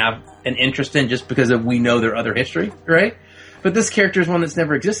movie and have an interest in just because we know their other history, right? But this character is one that's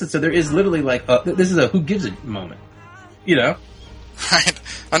never existed, so there is literally this is a who gives a moment, Right.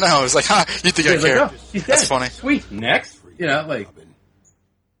 I know. It's like, you think I care? He's That's dead. funny. Sweet. Next. And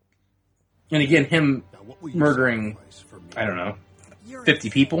again, him murdering, I don't know,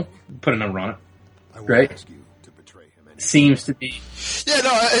 50 people, put a number on it, right? Seems to be... Yeah,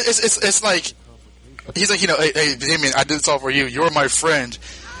 no, it's like... He's like, hey, Damien, I did this all for you. You're my friend.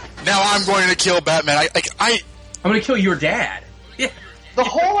 Now I'm going to kill Batman. I'm going to kill your dad. Yeah. The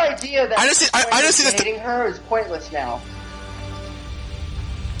whole idea that I just see that hating her is pointless now.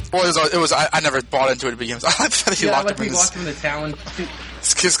 Well, it was. I never bought into it to begin with. I like that he locked him in locked him in the Talon.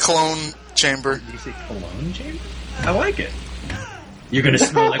 His clone chamber. Did you say cologne chamber? I like it. You're gonna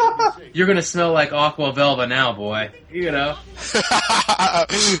smell like Aqua Velva now, boy.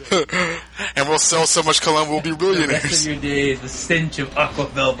 And we'll sell so much cologne, we'll be billionaires. The rest of your days, the stench of Aqua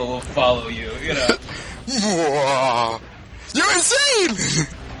Velva will follow you. You're insane.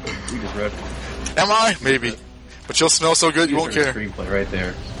 We just wrote. Am I? Maybe. But you'll smell so good, you won't care. Screenplay right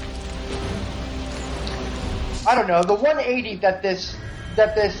there. I don't know, the 180 that this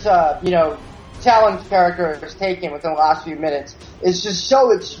Talon's character has taken within the last few minutes is just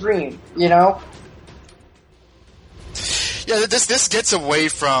so extreme, Yeah, this gets away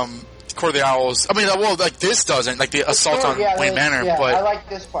from Court of the Owls. I mean, this doesn't, like the assault on Wayne Manor. Yeah, but I like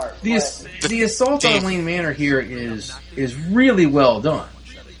this part. The assault on Wayne Manor here is really well done.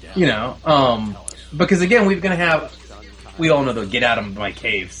 Because again, we're we all know the "get out of my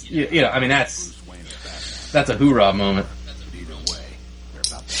caves." You know, I mean that's a hoorah moment.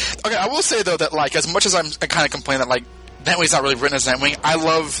 Okay, I will say though that like as much as I kind of complain that like Nightwing's not really written as Nightwing, I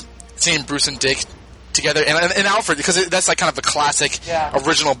love seeing Bruce and Dick together and Alfred because that's like kind of a classic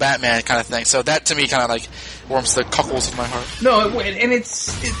original Batman kind of thing. So that to me kind of like warms the cockles of my heart. No, and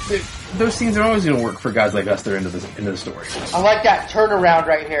those scenes are always going to work for guys like us that are into the story. I like that turnaround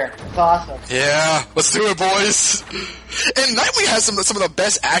right here. It's awesome. Yeah, let's do it, boys. And Nightwing has some of the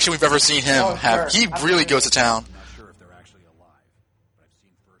best action we've ever seen him have. Sure. He really goes to town.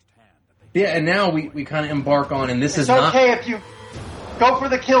 Yeah, and now we kind of embark on, and this It's is not... okay if you go for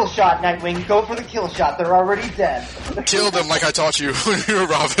the kill shot, Nightwing. Go for the kill shot. They're already dead. Kill them like I taught you when you were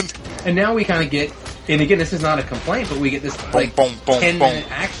Robin. And now we kind of get, and again, this is not a complaint, but we get this like boom, boom,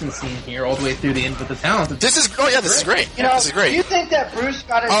 10-minute action scene here all the way through the end with the talents. This is great. You know, This is great. do you think that Bruce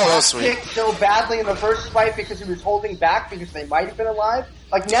got his that's ass sweet. kicked so badly in the first fight because he was holding back because they might have been alive?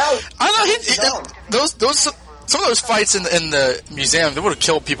 Like now, I don't know. Those some of those fights in the museum, they would have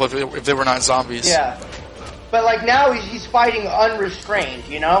killed people if they were not zombies. yeah. But like now he's fighting unrestrained,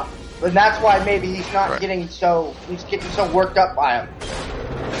 you know, and that's why maybe he's not getting so worked up by him.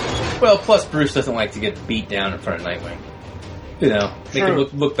 Well, plus Bruce doesn't like to get beat down in front of Nightwing. You know, make him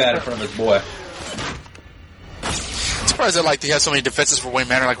look bad in front of his boy. I'm surprised that like he has so many defenses for Wayne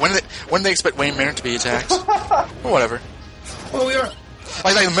Manor. Like when did they expect Wayne Manor to be attacked? Well, whatever. Well, we are.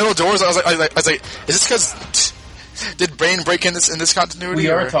 Like the middle doors. I was like, is this because did Bane break in this continuity? We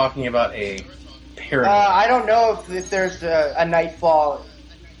are talking about a parody. I don't know if there's a Nightfall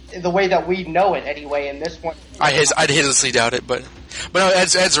the way that we know it anyway in this one. I'd hideously doubt it, but no,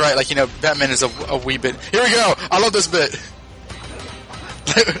 Ed's right. Like, you know, Batman is a wee bit. Here we go. I love this bit.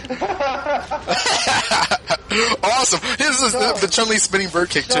 Awesome. Here's the Chun-Li spinning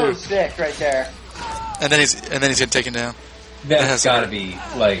bird kick So too. sick right there. And then he's getting taken down. That's got to be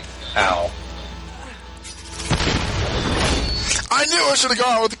like, ow. I knew I should have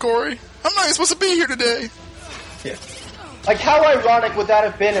gone with Corey. I'm not even supposed to be here today. Yeah. Like, how ironic would that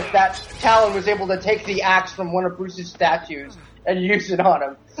have been if that Talon was able to take the axe from one of Bruce's statues and use it on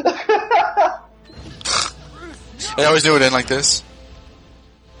him? I always knew it ended like this.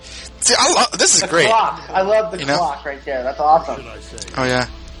 See, this is great. Clock. I love the clock right there. That's awesome. Oh yeah.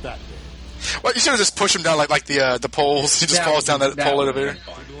 Well, you should have just pushed him down like the poles. He just falls down that pole elevator.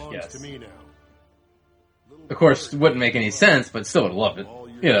 Yes. Of course, it wouldn't make any sense, but still would have loved it.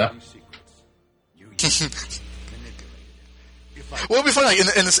 You know. Well, it'll be funny, like in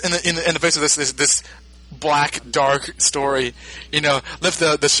the face of this black dark story. You know, lift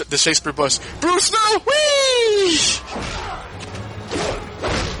the Shakespeare bus. Bruce, no, whee!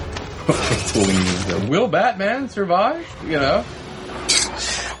 Will Batman survive? You know.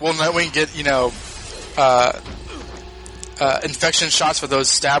 Will Nightwing get infection shots for those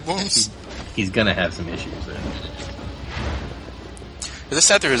stab wounds? He's gonna have some issues there. They just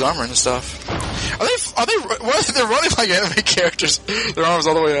sat through his armor and stuff. Are they? They're running like anime characters. Their arms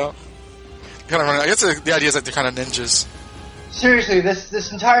all the way out. Kind of running. I guess the idea is that they're kind of ninjas. Seriously,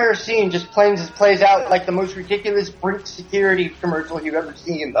 this entire scene just plays out like the most ridiculous Brink security commercial you've ever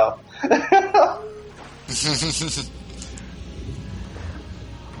seen, though. I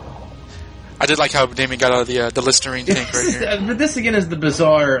did like how Damien got out of the Listerine tank right here. But this again is the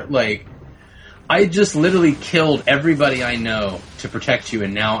bizarre, like, I just literally killed everybody I know to protect you,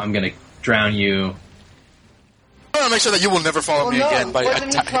 and now I'm going to drown you. I want to make sure that you will never follow me again by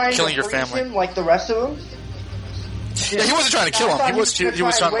wasn't he trying killing to your freeze family. him like the rest of them? Yeah, he wasn't trying to kill him. He was trying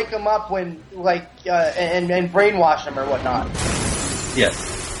trying to wake him up when, and brainwash him or whatnot. Yes.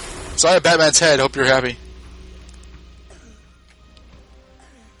 So I have Batman's head. Hope you're happy.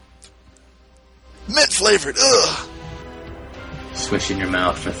 Mint flavored. Ugh. Swish in your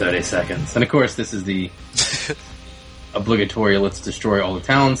mouth for 30 seconds. And of course, this is the obligatory let's destroy all the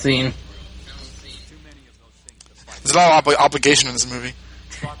Talon scene. There's a lot of obligation in this movie.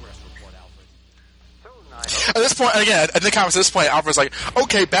 At this point, again, in the comics, at this point, Alfred's like,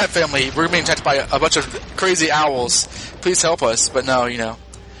 okay, Bat Family, we're being attacked by a bunch of crazy owls. Please help us. But no,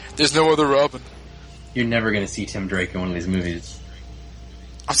 there's no other Robin. You're never going to see Tim Drake in one of these movies.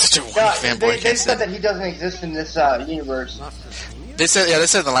 I'm such a fanboy. They said that he doesn't exist in this universe. They said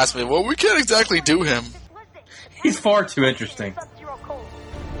in the last movie, well, we can't exactly do him. He's far too interesting.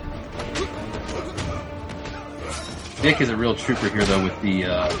 Dick is a real trooper here, though, with the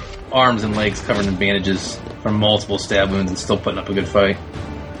arms and legs covered in bandages from multiple stab wounds and still putting up a good fight.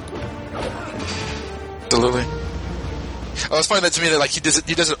 Absolutely. Oh, it's funny that to me that like he does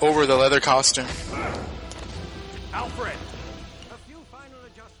it over the leather costume. Alfred! A few final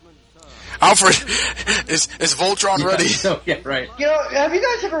adjustments, Alfred, is Voltron ready? So, yeah, right. You know, have you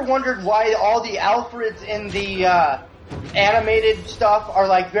guys ever wondered why all the Alfreds in the animated stuff are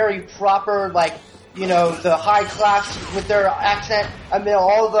like very proper, like, you know, the high class with their accent? I mean,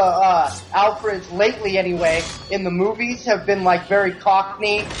 all the Alfreds lately, anyway, in the movies have been like very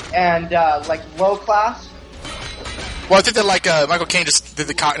Cockney and like low class. Well, I think that like Michael Caine just did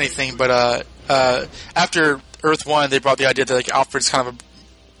the Cockney thing, but after Earth 1, they brought the idea that like Alfred's kind of a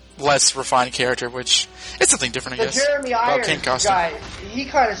less refined character, which is something different, I The guess. Jeremy Well, Irons Caine costume. guy, he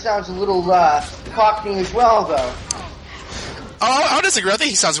kind of sounds a little Cockney as well, though. Oh, I would disagree. I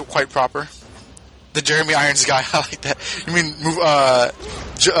think he sounds quite proper. The Jeremy Irons guy, I like that. You mean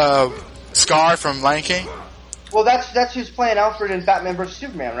Scar from Lion King? Well, that's who's playing Alfred in Batman vs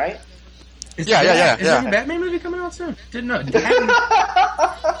Superman, right? Is Yeah. there a Batman movie coming out soon? Didn't know. Hadn't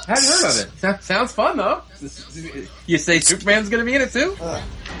heard of it. Sounds fun, though. You say Superman's going to be in it, too?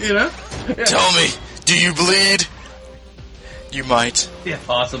 You know? Yeah. Tell me, do you bleed? You might. Yeah,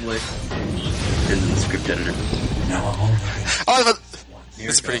 possibly. This is the script editor. No. Oh,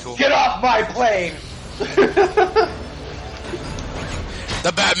 this is pretty cool. Get off my plane!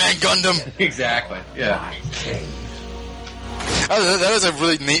 The Batman Gundam. Exactly. Yeah. Oh, that is a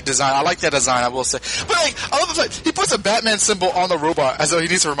really neat design. I like that design, I will say. But like, I love the fact he puts a Batman symbol on the robot as though he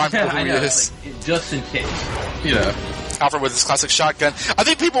needs to remind people who I he know. is. Like, just in case. You know. Alfred with his classic shotgun. I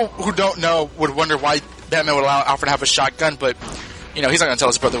think people who don't know would wonder why Batman would allow Alfred to have a shotgun, but you know he's not going to tell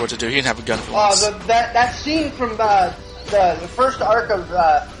his brother what to do. He didn't have a gun for once. That scene from the first arc of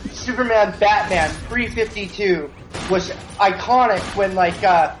Superman Batman 352 was iconic when like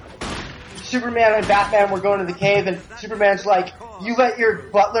Superman and Batman were going to the cave and Superman's like, you let your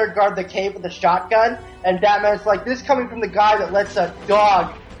butler guard the cave with a shotgun, and Batman's like, this is coming from the guy that lets a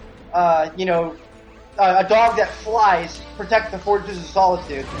dog a dog that flies protect the Fortress of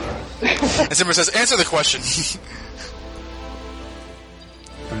Solitude. And Superman says, answer the question.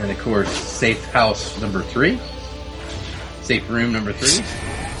 And then, of course, safe house number 3. Safe room number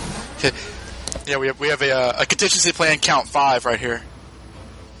 3. Yeah, we have a contingency plan count 5 right here.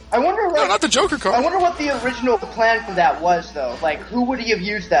 I wonder what, No, not the Joker card. I wonder what the original plan for that was, though. Like, who would he have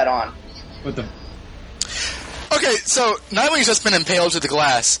used that on? With the Okay, so Nightwing's just been impaled to the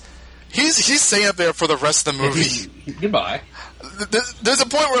glass. He's staying up there for the rest of the movie. Goodbye. There's a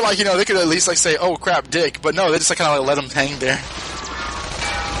point where, like, you know, they could at least like say, "Oh crap, Dick," but no, they just like kind of like let him hang there.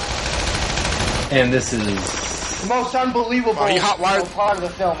 And this is The most unbelievable Oh, he hotwired- part of the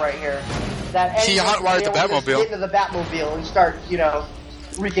film right here. That He anyone hotwired would the be able to just Batmobile. Get into the Batmobile and start,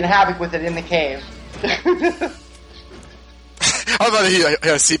 wreaking havoc with it in the cave. I thought he had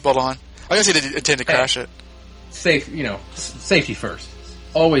a seatbelt on. I guess he didn't intend to crash it. safe. Safety first.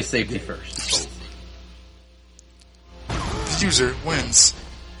 Always safety first. The user wins.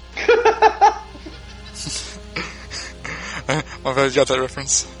 My bad, you got that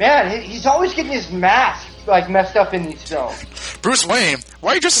reference. Man, he's always getting his mask like messed up in these films. Bruce Wayne,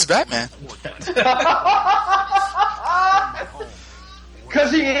 why are you dressed as Batman?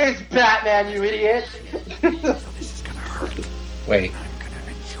 Because he is Batman, you idiot. Wait.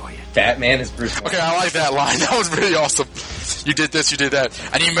 Batman is Bruce Wayne. Okay, I like that line. That was really awesome. You did this, you did that,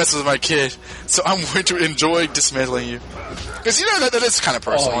 and you messed with my kid, so I'm going to enjoy dismantling you. Because that is kind of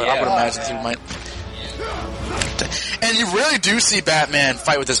personal. Oh, yeah. I would imagine you might. And you really do see Batman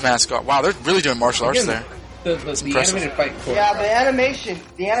fight with his mask on. Wow, they're really doing martial arts there. The impressive. animated fight. Yeah, the animation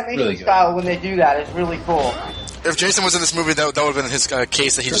Really good. style when they do that is really cool. If Jason was in this movie, that would have been his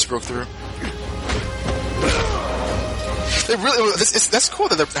case that he just broke through. They really, that's cool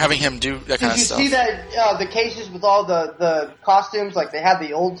that they're having him do that kind Did of you stuff. see that the cases with all the costumes? Like they had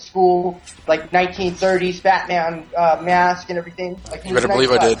the old school, like 1930s Batman mask and everything. Like, You better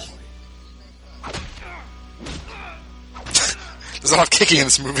believe I did. There's a lot of kicking in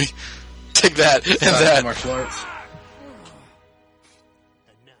this movie. Take that and that. Martial arts.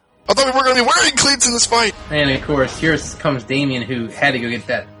 I thought we were going to be wearing cleats in this fight. And of course, here comes Damien, who had to go get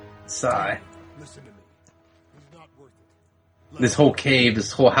that Psy. Listen to me. It's not worth it. This whole cave,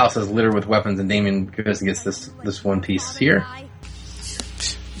 this whole house is littered with weapons, and Damien goes and gets this one piece here.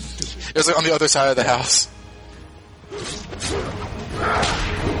 It was like on the other side of the house.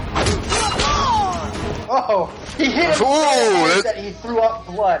 Oh, he hit him so hard that he threw up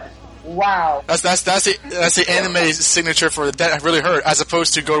blood. Wow. That's the anime signature for that really hurt, as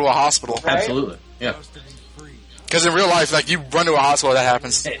opposed to go to a hospital. Right? Absolutely. Yeah. Because in real life, like, you run to a hospital, that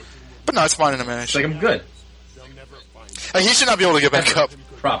happens. But no, it's fine in It's animation. like, I'm good. Like, he should not be able to get back up.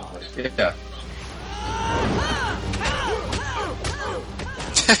 Probably. Yeah.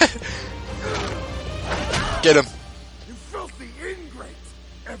 Get him. You filthy ingrate.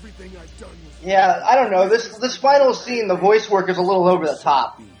 Everything Yeah, I don't know. This final scene, the voice work is a little over the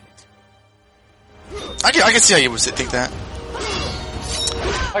top. I can see how you would think that.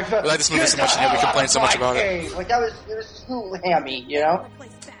 Like, We like this movie so much, and yet we complain so much about it. Like it was too hammy, you know.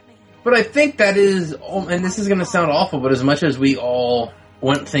 But I think that is, and this is going to sound awful, but as much as we all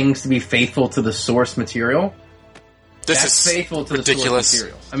want things to be faithful to the source material, This that's is faithful to ridiculous. the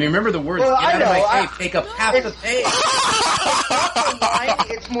source material. I mean, remember the words, Well, get I out of my know, cave, take up half the page.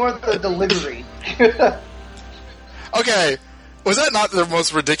 It's more the delivery. Okay, was that not the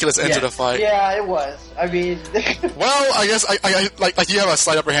most ridiculous end to the fight? Yeah, it was. I mean, Well, I guess I like you have a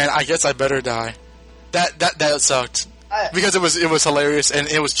slight upper hand. I guess I better die. That sucked because it was hilarious and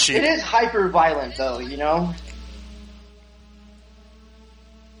it was cheap. it is hyper violent, though. You know.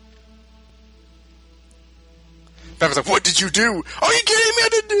 Batman was like, "What did you do? Are you kidding me? I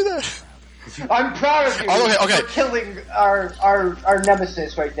didn't do that." I'm proud of you Okay. for killing our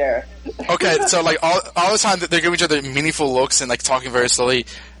nemesis right there. Okay, so like all the time that they're giving each other meaningful looks and like talking very slowly,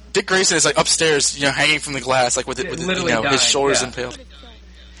 Dick Grayson is like upstairs, hanging from the glass, like with Literally his dying, showers yeah. impaled.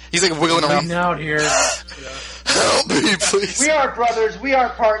 He's like wiggling around. Bleeding out here. Help me, please. We are brothers. We are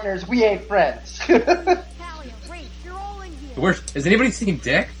partners. We ain't friends. Talia, Rafe, you're all in here. Has anybody seen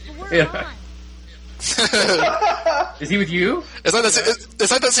Dick? But where's mine? Is he with you? It's like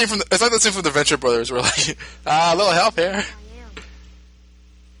that scene from the Venture Brothers, where like, a little help here.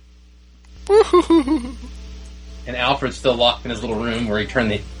 And Alfred's still locked in his little room where he turned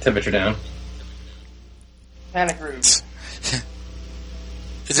the temperature down. Panic room. Is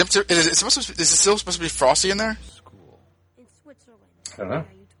it still supposed to be frosty in there? In Switzerland. I don't know. Yeah,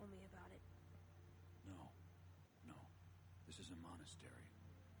 you told me about it. No. This is a monastery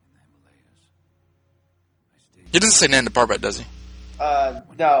in the Himalayas. I stayed He doesn't say Nanda Parbat, does he?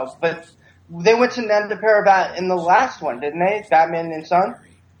 No, but they went to Nanda Parbat in the last one, didn't they? Batman and Son?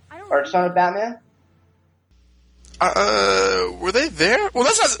 I don't Or Son of Batman? Were they there? Well,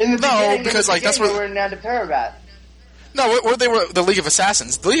 that's In the not beginning, because like that's they where were in Nanda Parbat. where they were the League of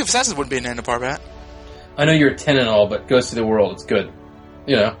Assassins. The League of Assassins wouldn't be in Nanda Parbat. I know you're a 10 and all, but Ghost of the World, it's good.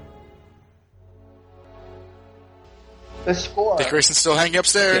 You know. The score. Dick Grayson's still hanging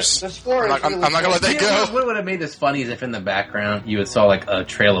upstairs. The score is I'm not gonna let that You know, go. what would have made this funny is if in the background you saw like a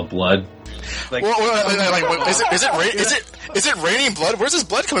trail of blood. Like, Is it raining blood? Where's this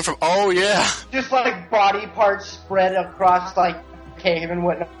blood coming from? Oh yeah. Just like body parts spread across like cave and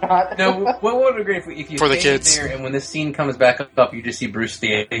whatnot. no, what would be great if you For the stayed kids. there and when this scene comes back up, you just see Bruce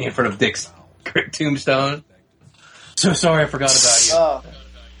standing in front of Dick's tombstone. So sorry, I forgot about you. Oh.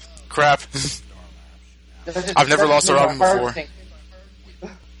 Crap. I've never lost a Robin before.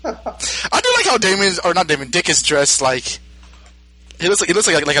 I do like how Dick is dressed like he looks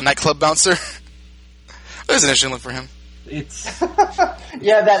like a nightclub bouncer. That's an interesting look for him. It's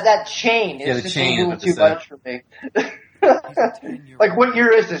Yeah, that chain is Yeah, the just chain a little is too what much for me. Like, what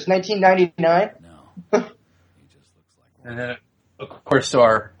year is this? 1999? No. He just looks like and then of course to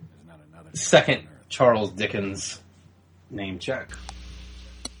our there's not another second Charles Dickens name check. the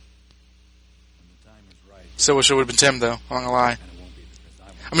time is right, So wish it would have been Tim though. I'm not gonna lie. and it won't be because I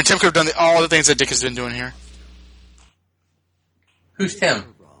I mean, Tim could have done all the things that Dick has been doing here. Who's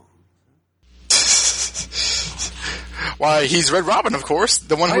Tim? Why, he's Red Robin, of course.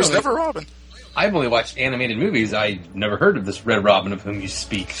 The one who's never Robin. I've only watched animated movies. I never heard of this Red Robin of whom you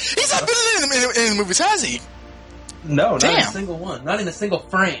speak. He's not been in the movies, has he? No, not in a Damn. single one. Not in a single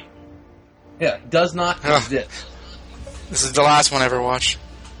frame. Yeah, does not Ugh. exist. This is the last one I ever watched.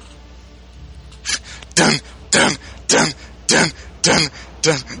 Dun, dun, dun, dun, dun,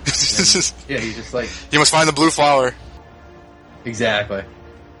 dun. Yeah, he's just like You must find the blue flower. exactly.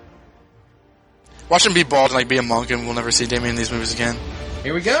 Watch him be bald and like be a monk, and we'll never see Damien in these movies again.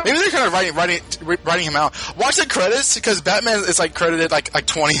 Here we go. Maybe they're kind of writing him out. Watch the credits because Batman is like credited like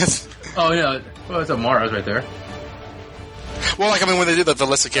 20th. Oh yeah, well it's a Mara's right there. Well, like I mean when they did the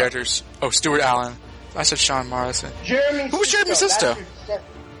list of characters. Oh, Stuart Allen. I said Sean Morrison. Jeremy Who was Jeremy Sisto?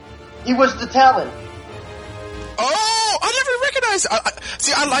 He was the Talon. Oh, I never recognized.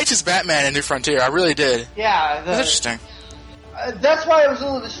 See, I liked his Batman in New Frontier. I really did. Yeah, That's interesting. that's why it was a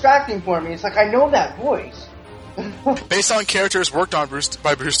little distracting for me. It's like, I know that voice. Based on characters worked on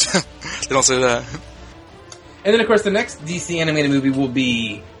by Bruce Timm. They don't say that. And then of course the next DC animated movie will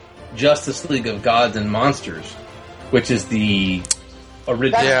be Justice League of Gods and Monsters, which is the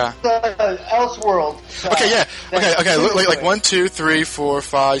original. Yeah. That's Elseworld. Okay, yeah. That's Okay. Look, like Superboy. 1, 2, 3, 4,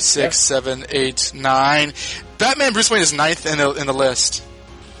 5, 6, 7, 8, 9. Batman Bruce Wayne is 9th in the list.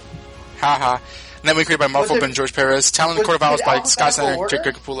 Haha. Netwing created by Mark Was it- Hope and George Perez. Talent and was Court of Owls it by Scott Snyder and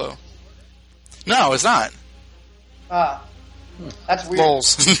alphabetical Greg Capullo. No, it's not. That's weird.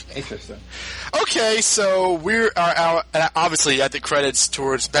 Lols. Interesting. Okay, so we're out, obviously at the credits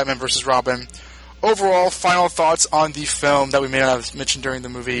towards Batman vs. Robin. Overall, final thoughts on the film that we may not have mentioned during the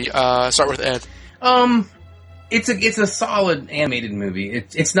movie. Start with Ed. It's a solid animated movie.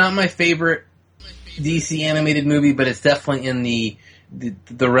 It's not my favorite DC animated movie, but it's definitely in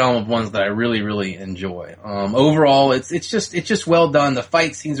the realm of ones that I really, really enjoy. Overall, it's just well done. The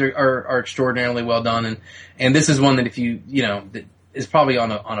fight scenes are extraordinarily well done, and this is one that if that is probably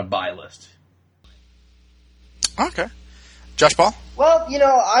on a buy list. Okay. Josh Paul? Well,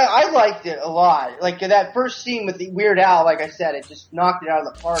 I liked it a lot. Like that first scene with the Weird Al, like I said, it just knocked it out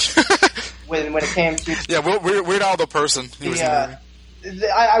of the park when it came to Weird Al the person.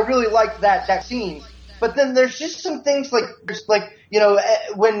 I really liked that scene. But then there's just some things like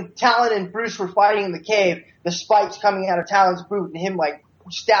when Talon and Bruce were fighting in the cave, the spikes coming out of Talon's boot and him like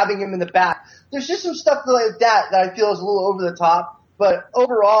stabbing him in the back. There's just some stuff like that I feel is a little over the top. But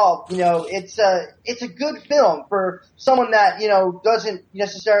overall, it's a good film for someone that, doesn't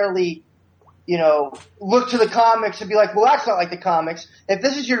necessarily, look to the comics and be like, well, that's not like the comics. If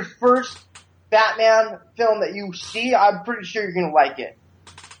this is your first Batman film that you see, I'm pretty sure you're going to like it.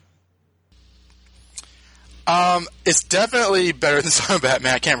 It's definitely better than Son of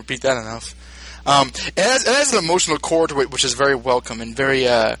Batman. I can't repeat that enough. It has an emotional core to it, which is very welcome and very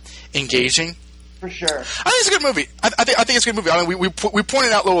engaging. For sure. I think it's a good movie. I think it's a good movie. I mean, we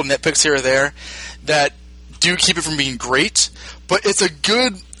pointed out little nitpicks here or there that do keep it from being great, but it's a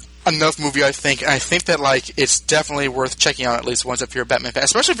good enough movie, I think. And I think that it's definitely worth checking out at least once if you're a Batman fan,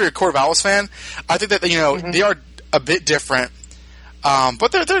 especially if you're a Court of Owls fan. I think that they are a bit different,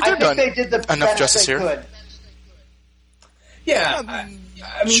 but they're done they did the enough justice here. Could. Yeah, I mean,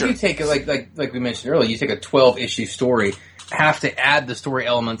 sure. You take it like we mentioned earlier. You take a 12-issue story, have to add the story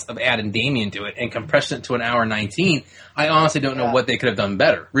elements of Ad and Damian to it, and compress it to an hour 19. I honestly don't know what they could have done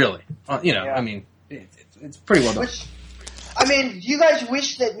better. Really, I mean, it's pretty well done. Do you guys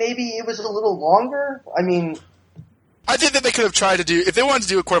wish that maybe it was a little longer? I mean, I think that they could have tried to do, if they wanted to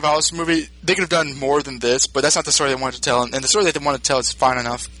do a Court of Owls movie, they could have done more than this. But that's not the story they wanted to tell, and the story that they wanted to tell is fine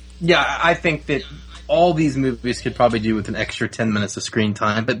enough. Yeah, I think that all these movies could probably do with an extra 10 minutes of screen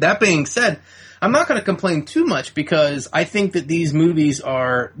time. But that being said, I'm not going to complain too much because I think that these movies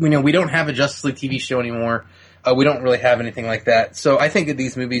are, we don't have a Justice League TV show anymore. We don't really have anything like that. So I think that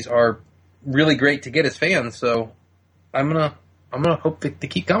these movies are really great to get as fans. So I'm gonna hope they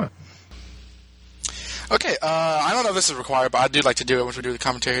keep going. Okay, I don't know if this is required, but I do like to do it once we do the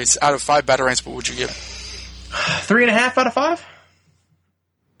commentaries. Out of 5 Batarangs, what would you give? 3.5 out of 5.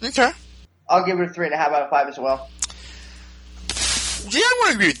 Okay. I'll give it a 3.5 out of 5 as well. Yeah, I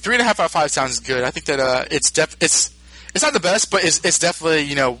want to agree. 3.5 out of 5 sounds good. I think that it's not the best, but it's definitely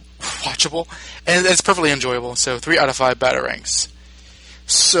watchable and it's perfectly enjoyable. So 3 out of 5 Batarangs.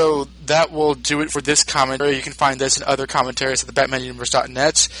 So that will do it for this commentary. You can find this and other commentaries at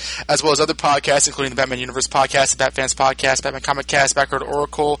thebatmanuniverse.net, as well as other podcasts, including the Batman Universe podcast, the Batfans podcast, Batman Comic Cast, Backward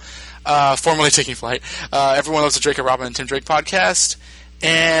Oracle, formerly Taking Flight, Everyone Loves the Drake and Robin and Tim Drake podcast,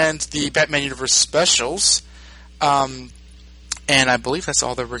 and the Batman Universe specials. And I believe that's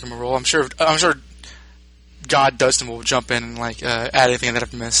all the rigmarole. I'm sure God Dustin will jump in and add anything that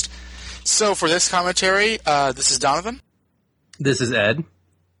I've missed. So for this commentary, this is Donovan. This is Ed.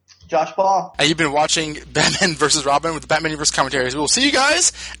 Josh Paul. And you've been watching Batman vs. Robin with the Batman Universe commentaries. We will see you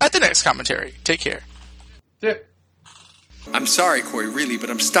guys at the next commentary. Take care. Yeah. I'm sorry, Corey, really, but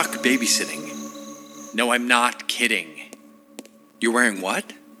I'm stuck babysitting. No, I'm not kidding. You're wearing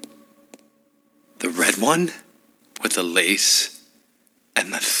what? The red one? With the lace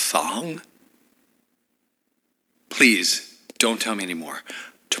and the thong? Please, don't tell me anymore.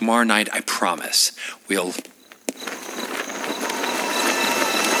 Tomorrow night, I promise, we'll...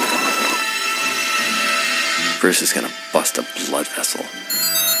 Bruce is gonna bust a blood vessel.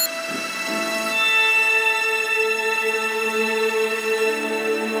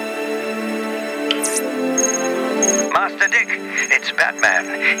 Master Dick, it's Batman.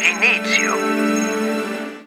 He needs you.